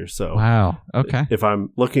last year, so... Wow, okay. If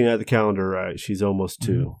I'm looking at the calendar right, she's almost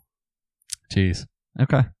 2. Jeez.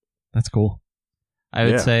 Okay. That's cool. I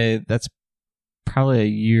would say that's probably a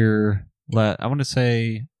year... I want to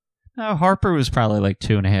say... Harper was probably like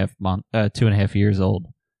 2.5 years old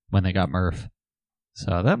when they got Murph.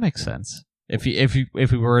 So that makes sense. If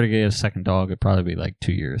we were to get a second dog, it'd probably be like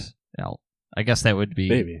 2 years out. I guess that would be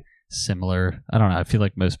maybe similar. I don't know. I feel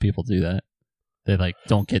like most people do that. They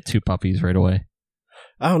don't get 2 puppies right away.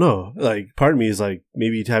 I don't know. Like, part of me is like,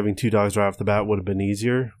 maybe having 2 dogs right off the bat would have been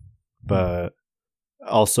easier, but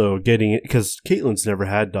also getting it because Caitlin's never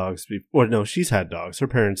had dogs before. No, she's had dogs. Her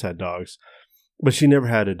parents had dogs, but she never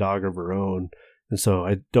had a dog of her own, and so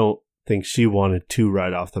I don't think she wanted 2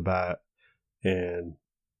 right off the bat. And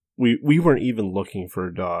we weren't even looking for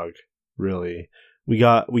a dog, really. We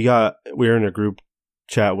were in a group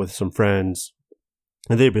chat with some friends,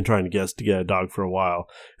 and they've been trying to get us to get a dog for a while.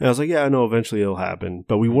 And I was like, yeah, I know eventually it'll happen,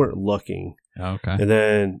 but we weren't looking. Okay. And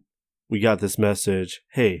then we got this message,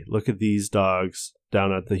 hey, look at these dogs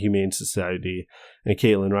down at the Humane Society. And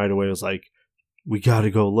Caitlin right away was like, we got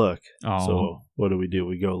to go look. Oh. So what do?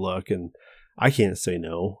 We go look, and I can't say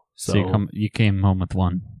no. So you came home with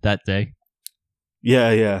one that day?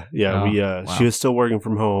 Yeah. Oh, wow. She was still working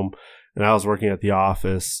from home, and I was working at the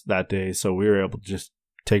office that day, so we were able to just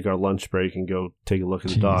take our lunch break and go take a look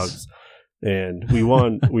at the dogs. And we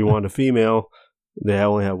wanted a female. They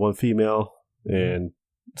only had one female, and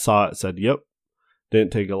saw it, said, yep.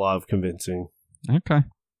 Didn't take a lot of convincing. Okay.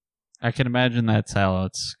 I can imagine that's how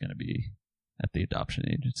it's going to be at the adoption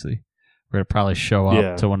agency. We're going to probably show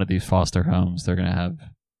up to one of these foster homes. They're going to have,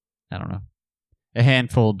 I don't know, a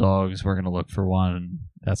handful of dogs. We're going to look for one, and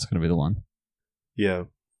that's going to be the one. Yeah.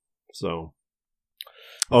 So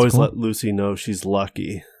always let Lucy know she's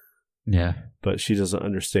lucky. Yeah. But she doesn't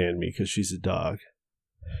understand me because she's a dog.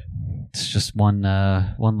 It's just one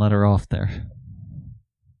letter off there.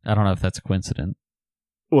 I don't know if that's a coincidence.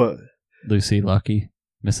 What? Lucy Lucky.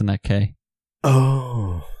 Missing that K.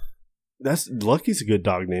 Oh. Lucky's a good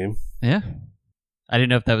dog name. Yeah. I didn't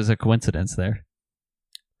know if that was a coincidence there.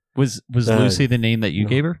 Was Lucy the name that you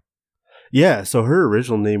gave her? Yeah, so her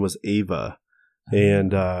original name was Ava.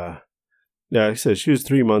 And like I said, she was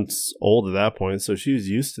 3 months old at that point, so she was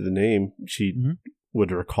used to the name. She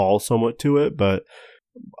would recall somewhat to it, but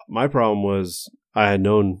my problem was I had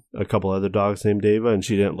known a couple other dogs named Ava, and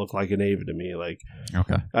she didn't look like an Ava to me. Like,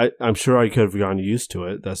 okay, I'm sure I could have gotten used to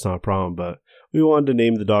it. That's not a problem, but we wanted to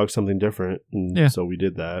name the dog something different, and so we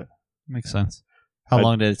did that. Makes sense. How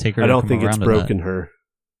long did it take her? I don't think it's broken her.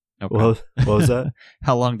 Okay. What was that?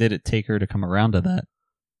 How long did it take her to come around to that?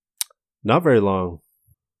 Not very long.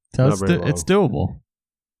 So it's doable.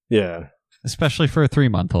 Yeah. Especially for a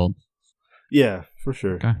 3-month-old. Yeah, for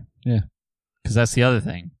sure. Okay. Yeah. Because that's the other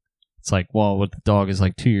thing. It's like, well, what the dog is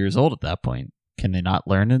like 2 years old at that point. Can they not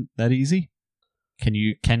learn it that easy? Can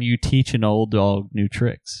you teach an old dog new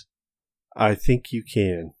tricks? I think you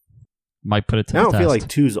can. Might put it to the I don't test. feel like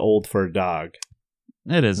 2's old for a dog.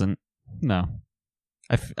 It isn't. No.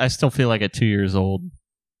 I still feel like at 2 years old,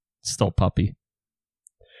 still puppy.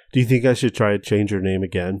 Do you think I should try to change her name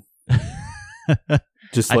again?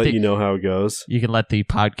 Just I let think you know how it goes. You can let the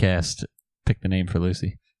podcast pick the name for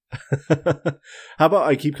Lucy. How about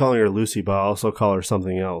I keep calling her Lucy, but I also call her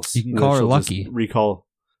something else? You can And call then her she'll Lucky. just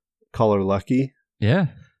call her Lucky. Yeah.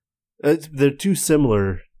 They're too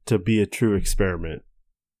similar to be a true experiment.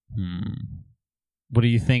 What do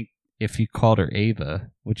you think if you called her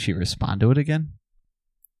Ava? Would she respond to it again?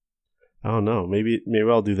 I don't know. Maybe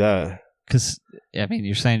I'll do that. Because, I mean,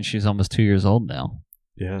 you're saying she's almost 2 years old now.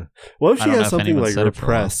 Yeah. What if I she don't know has if something anyone like said it for a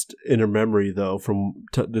while. repressed in her memory, though, from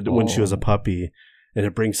when she was a puppy, and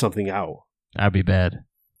it brings something out? That'd be bad.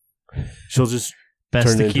 She'll just Best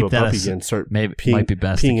turn to into keep a that puppy as, again. Start maybe peeing, might be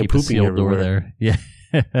best to peeing and keep a pooping sealed door everywhere. there.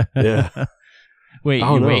 Yeah. Yeah. Wait, I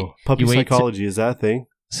don't you know. wait. Puppy you wait psychology is that a thing?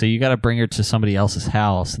 So you got to bring her to somebody else's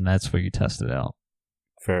house, and that's where you test it out.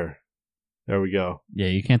 Fair. There we go. Yeah,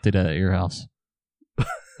 you can't do that at your house.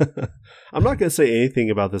 I'm not going to say anything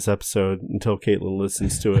about this episode until Caitlin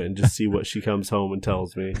listens to it and just see what she comes home and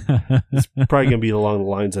tells me. It's probably going to be along the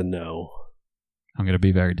lines of no. I'm going to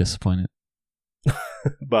be very disappointed.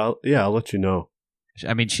 But yeah, I'll let you know.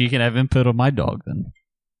 I mean, she can have input on my dog then.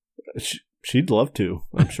 She'd love to,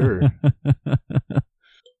 I'm sure.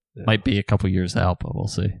 Might be a couple years out, but we'll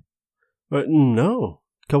see. But no,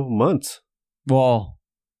 a couple months. Well,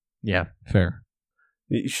 yeah, fair.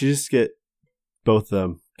 You should just get both of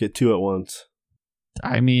them. Get 2 at once.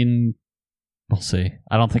 I mean, we'll see.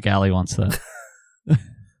 I don't think Allie wants that.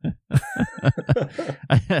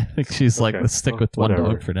 I think she's like, Okay. let's stick with one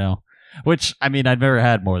Whatever. dog for now. Which, I mean, I never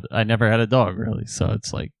had a dog really, so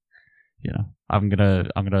it's like, you know, I'm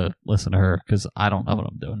gonna listen to her because I don't know what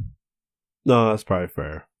I'm doing. No, that's probably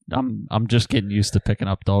fair. I'm just getting used to picking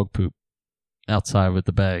up dog poop outside with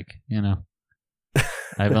the bag. You know,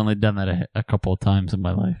 I've only done that a couple of times in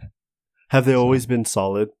my life. Have they always been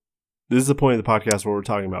solid? This is the point of the podcast where we're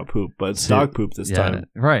talking about poop, but it's dog poop this time.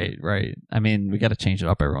 Right. I mean, we got to change it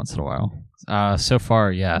up every once in a while. So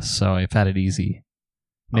far, yes. So I've had it easy.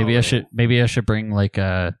 Maybe I should bring like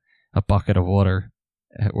a bucket of water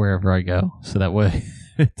wherever I go, so that way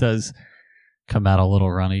it does come out a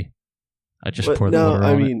little runny. I just pour the water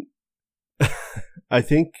on mean, I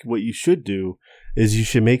think what you should do is you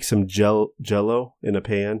should make some jello in a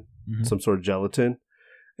pan, Mhm. some sort of gelatin,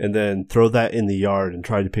 and then throw that in the yard and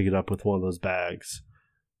try to pick it up with one of those bags.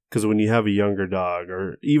 Because when you have a younger dog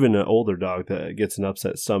or even an older dog that gets an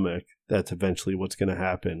upset stomach, that's eventually what's going to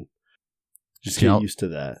happen. Just get used to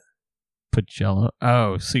that. Put Jello.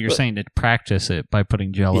 Oh, so you're saying to practice it by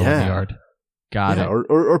putting Jello in the yard? Got it.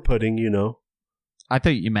 Or pudding, you know. I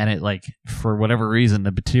thought you meant it like for whatever reason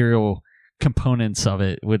the material components of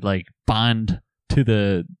it would like bond to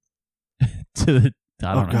the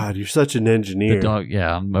I don't know. God, you're such an engineer. The dog.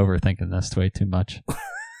 Yeah, I'm overthinking this way too much.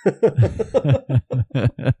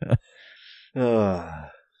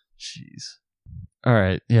 Jeez. All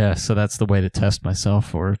right. Yeah. So that's the way to test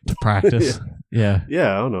myself or to practice. Yeah.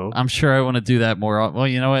 Yeah. I don't know. I'm sure I want to do that more. Well,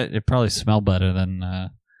 you know what? It probably smell better than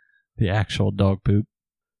the actual dog poop.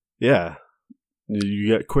 Yeah. You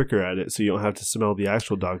get quicker at it, so you don't have to smell the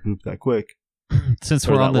actual dog poop that quick. Since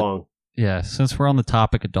or we're on that the long. Yeah, since we're on the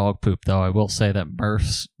topic of dog poop, though, I will say that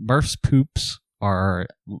Murph's poops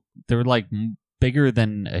they're like bigger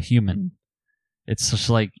than a human. It's just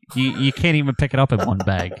like you can't even pick it up in one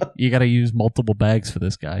bag. You got to use multiple bags for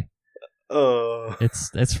this guy.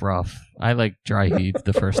 It's rough. I like dry heaved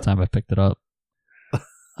the first time I picked it up.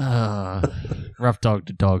 Rough dog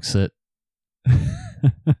to dog sit.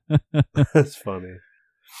 That's funny.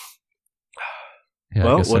 Yeah,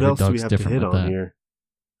 well, I guess what every else do we dog's have to different hit with on that. here?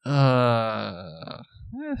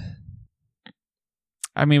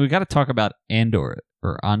 I mean, we got to talk about Andor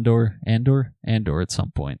at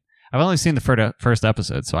some point. I've only seen the first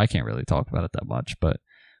episode, so I can't really talk about it that much. But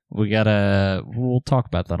we'll talk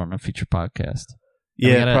about that on a future podcast.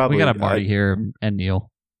 Yeah, probably. We got Marty here and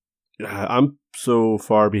Neil. I'm so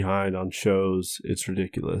far behind on shows; it's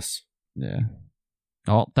ridiculous. Yeah.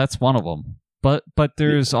 Oh, that's one of them. But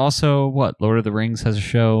there's also Lord of the Rings has a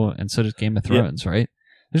show, and so does Game of Thrones, right?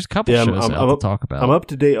 There's a couple shows to talk about. I'm up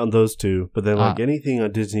to date on those two, but then anything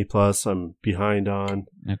on Disney Plus, I'm behind on.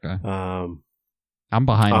 Okay. I'm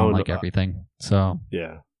behind on everything, so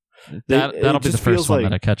yeah, that'll be the first one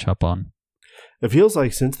that I catch up on. It feels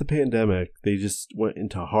like since the pandemic, they just went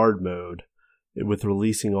into hard mode with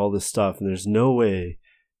releasing all this stuff, and there's no way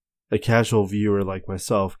a casual viewer like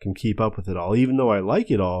myself can keep up with it all. Even though I like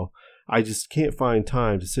it all, I just can't find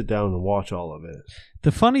time to sit down and watch all of it.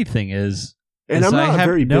 The funny thing is And I'm not a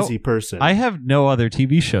very busy person. I have no other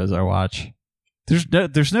TV shows I watch.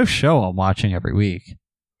 There's no show I'm watching every week.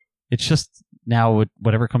 It's just now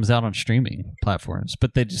whatever comes out on streaming platforms.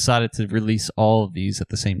 But they decided to release all of these at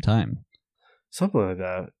the same time. Something like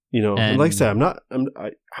that. You know, and like I said, I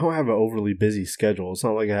don't have an overly busy schedule. It's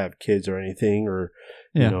not like I have kids or anything, or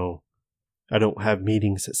you know, I don't have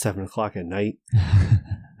meetings at 7 o'clock at night.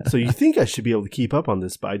 So you think I should be able to keep up on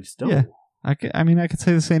this, but I just don't. Yeah. I could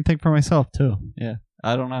say the same thing for myself too. Yeah,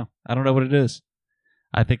 I don't know what it is.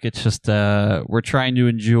 I think it's just we're trying to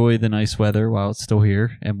enjoy the nice weather while it's still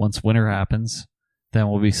here, and once winter happens, then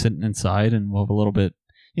we'll be sitting inside and we'll have a little bit.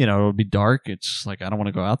 You know, it'll be dark. It's just like I don't want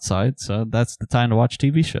to go outside, so that's the time to watch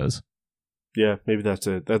TV shows. Yeah, maybe that's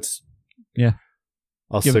it. Yeah.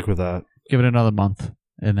 I'll stick with that. Give it another month,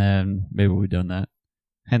 and then maybe we'll be doing that.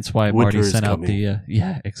 Hence why Winter Marty sent out coming. the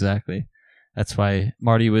yeah, exactly. That's why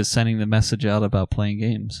Marty was sending the message out about playing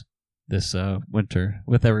games this winter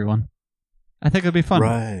with everyone. I think it'll be fun.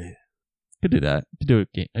 Right. Could do that. Could do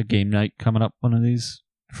a game night coming up one of these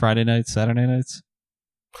Friday nights, Saturday nights.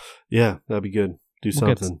 Yeah, that'd be good. Do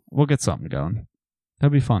something. We'll get something going.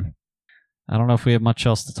 That'd be fun. I don't know if we have much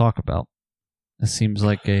else to talk about. It seems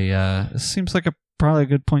like probably a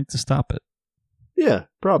good point to stop it. Yeah,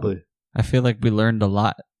 probably. I feel like we learned a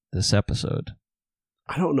lot this episode.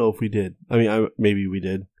 I don't know if we did. I mean, maybe we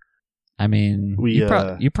did. I mean,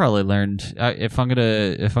 you probably learned. If I'm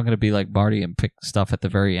gonna be like Marty and pick stuff at the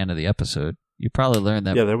very end of the episode, you probably learned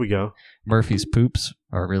that. Yeah, there we go. Murphy's poops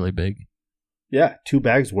are really big. Yeah, 2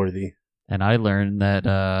 bags worthy. And I learned that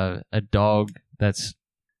a dog that's,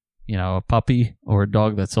 you know, a puppy or a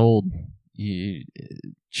dog that's old,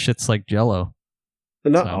 shits like Jell-O.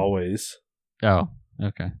 But not always. Oh,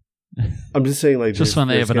 okay. I'm just saying, like, just when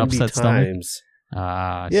they have an upset stomach.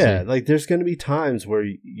 Yeah, like there's going to be times where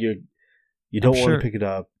you don't want to pick it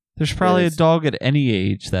up. There's probably a dog at any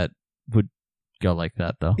age that would go like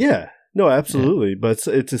that, though. Yeah, no, absolutely. Yeah. But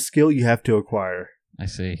it's a skill you have to acquire. I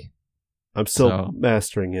see. I'm still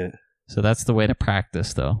mastering it. So that's the way to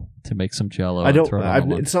practice, though, to make some Jell-O.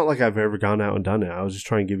 It's not like I've ever gone out and done it. I was just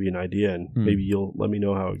trying to give you an idea, and maybe you'll let me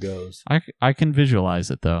know how it goes. I can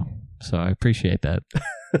visualize it, though, so I appreciate that.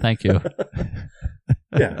 Thank you.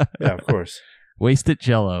 yeah, of course. Wasted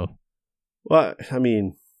Jell-O. Well, I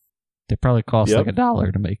mean, they probably cost like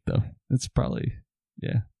 $1 to make, though. It's probably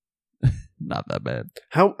not that bad.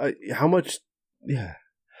 How much? Yeah.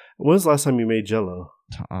 When was the last time you made Jell-O?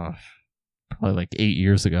 Probably like 8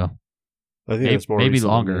 years ago. I think it's more maybe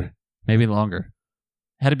longer. Maybe longer.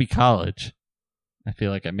 It had to be college. I feel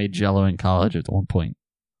like I made Jell-O in college at one point.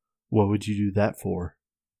 What would you do that for?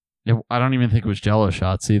 I don't even think it was Jell-O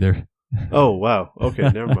shots either. Oh, wow. Okay,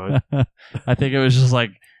 never mind. I think it was just like,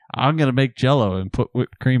 I'm going to make Jell-O and put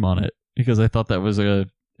whipped cream on it because I thought that was a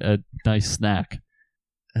nice snack.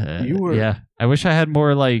 Yeah. I wish I had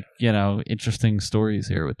more like, you know, interesting stories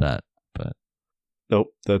here with that, but nope,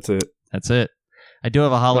 that's it. That's it. I do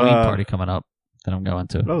have a Halloween party coming up that I'm going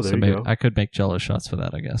to. Oh, there you go. I could make Jell-O shots for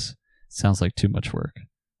that, I guess. Sounds like too much work.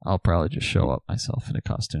 I'll probably just show up myself in a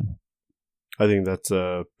costume. I think that's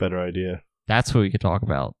a better idea. That's what we could talk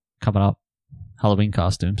about coming up. Halloween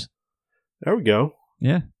costumes. There we go.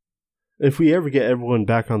 Yeah. If we ever get everyone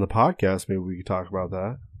back on the podcast, maybe we could talk about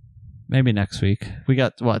that. Maybe next week. We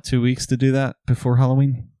got, 2 weeks to do that before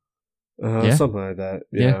Halloween? Something like that.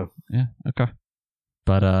 Yeah. Okay.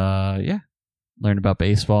 But, learned about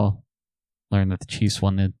baseball. Learned that the Chiefs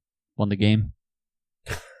won the game.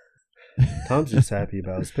 Tom's just happy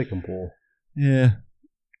about his pick and pull. Yeah.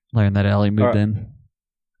 Learned that Ellie moved in.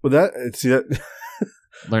 Well, that...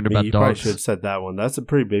 Learned about you dogs. Probably should have said that one. That's a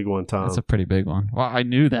pretty big one, Tom. That's a pretty big one. Well, I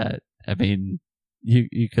knew that. I mean,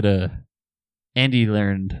 you could have... Andy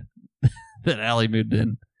learned that Ellie moved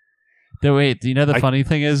in. Wait, do you know the funny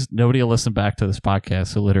thing is nobody will listen back to this podcast,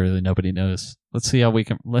 so literally nobody knows. Let's see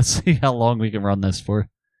how long we can run this for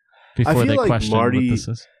before they question what this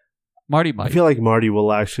is. Marty might. I feel like Marty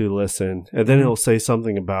will actually listen, and then he'll say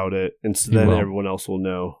something about it, and so then everyone else will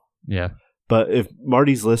know. Yeah. But if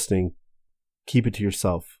Marty's listening, keep it to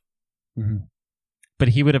yourself. Mm-hmm. But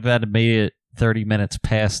he would have had to made it 30 minutes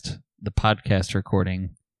past the podcast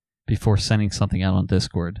recording before sending something out on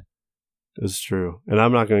Discord. It's true. And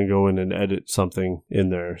I'm not going to go in and edit something in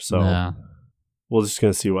there, so we're just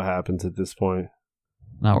going to see what happens at this point.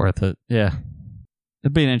 Not worth it. Yeah.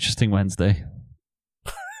 It'd be an interesting Wednesday.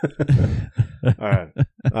 All right.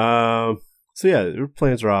 So yeah,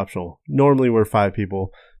 plans are optional. Normally we're 5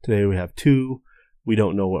 people. Today we have 2. We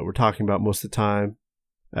don't know what we're talking about most of the time.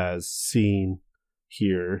 as seen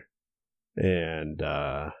here. And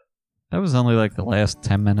That was only like the last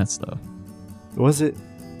 10 minutes, though. was it?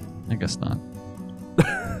 I guess not.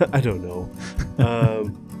 I don't know.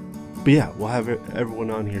 But yeah, we'll have everyone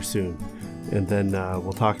on here soon. And then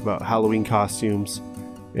we'll talk about Halloween costumes.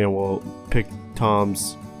 And we'll pick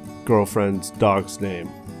Tom's girlfriend's dog's name.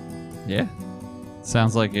 Yeah.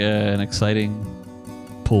 Sounds like an exciting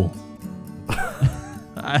pool.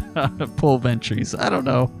 Pool of entries. I don't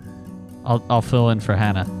know. I'll fill in for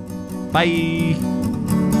Hannah. Bye.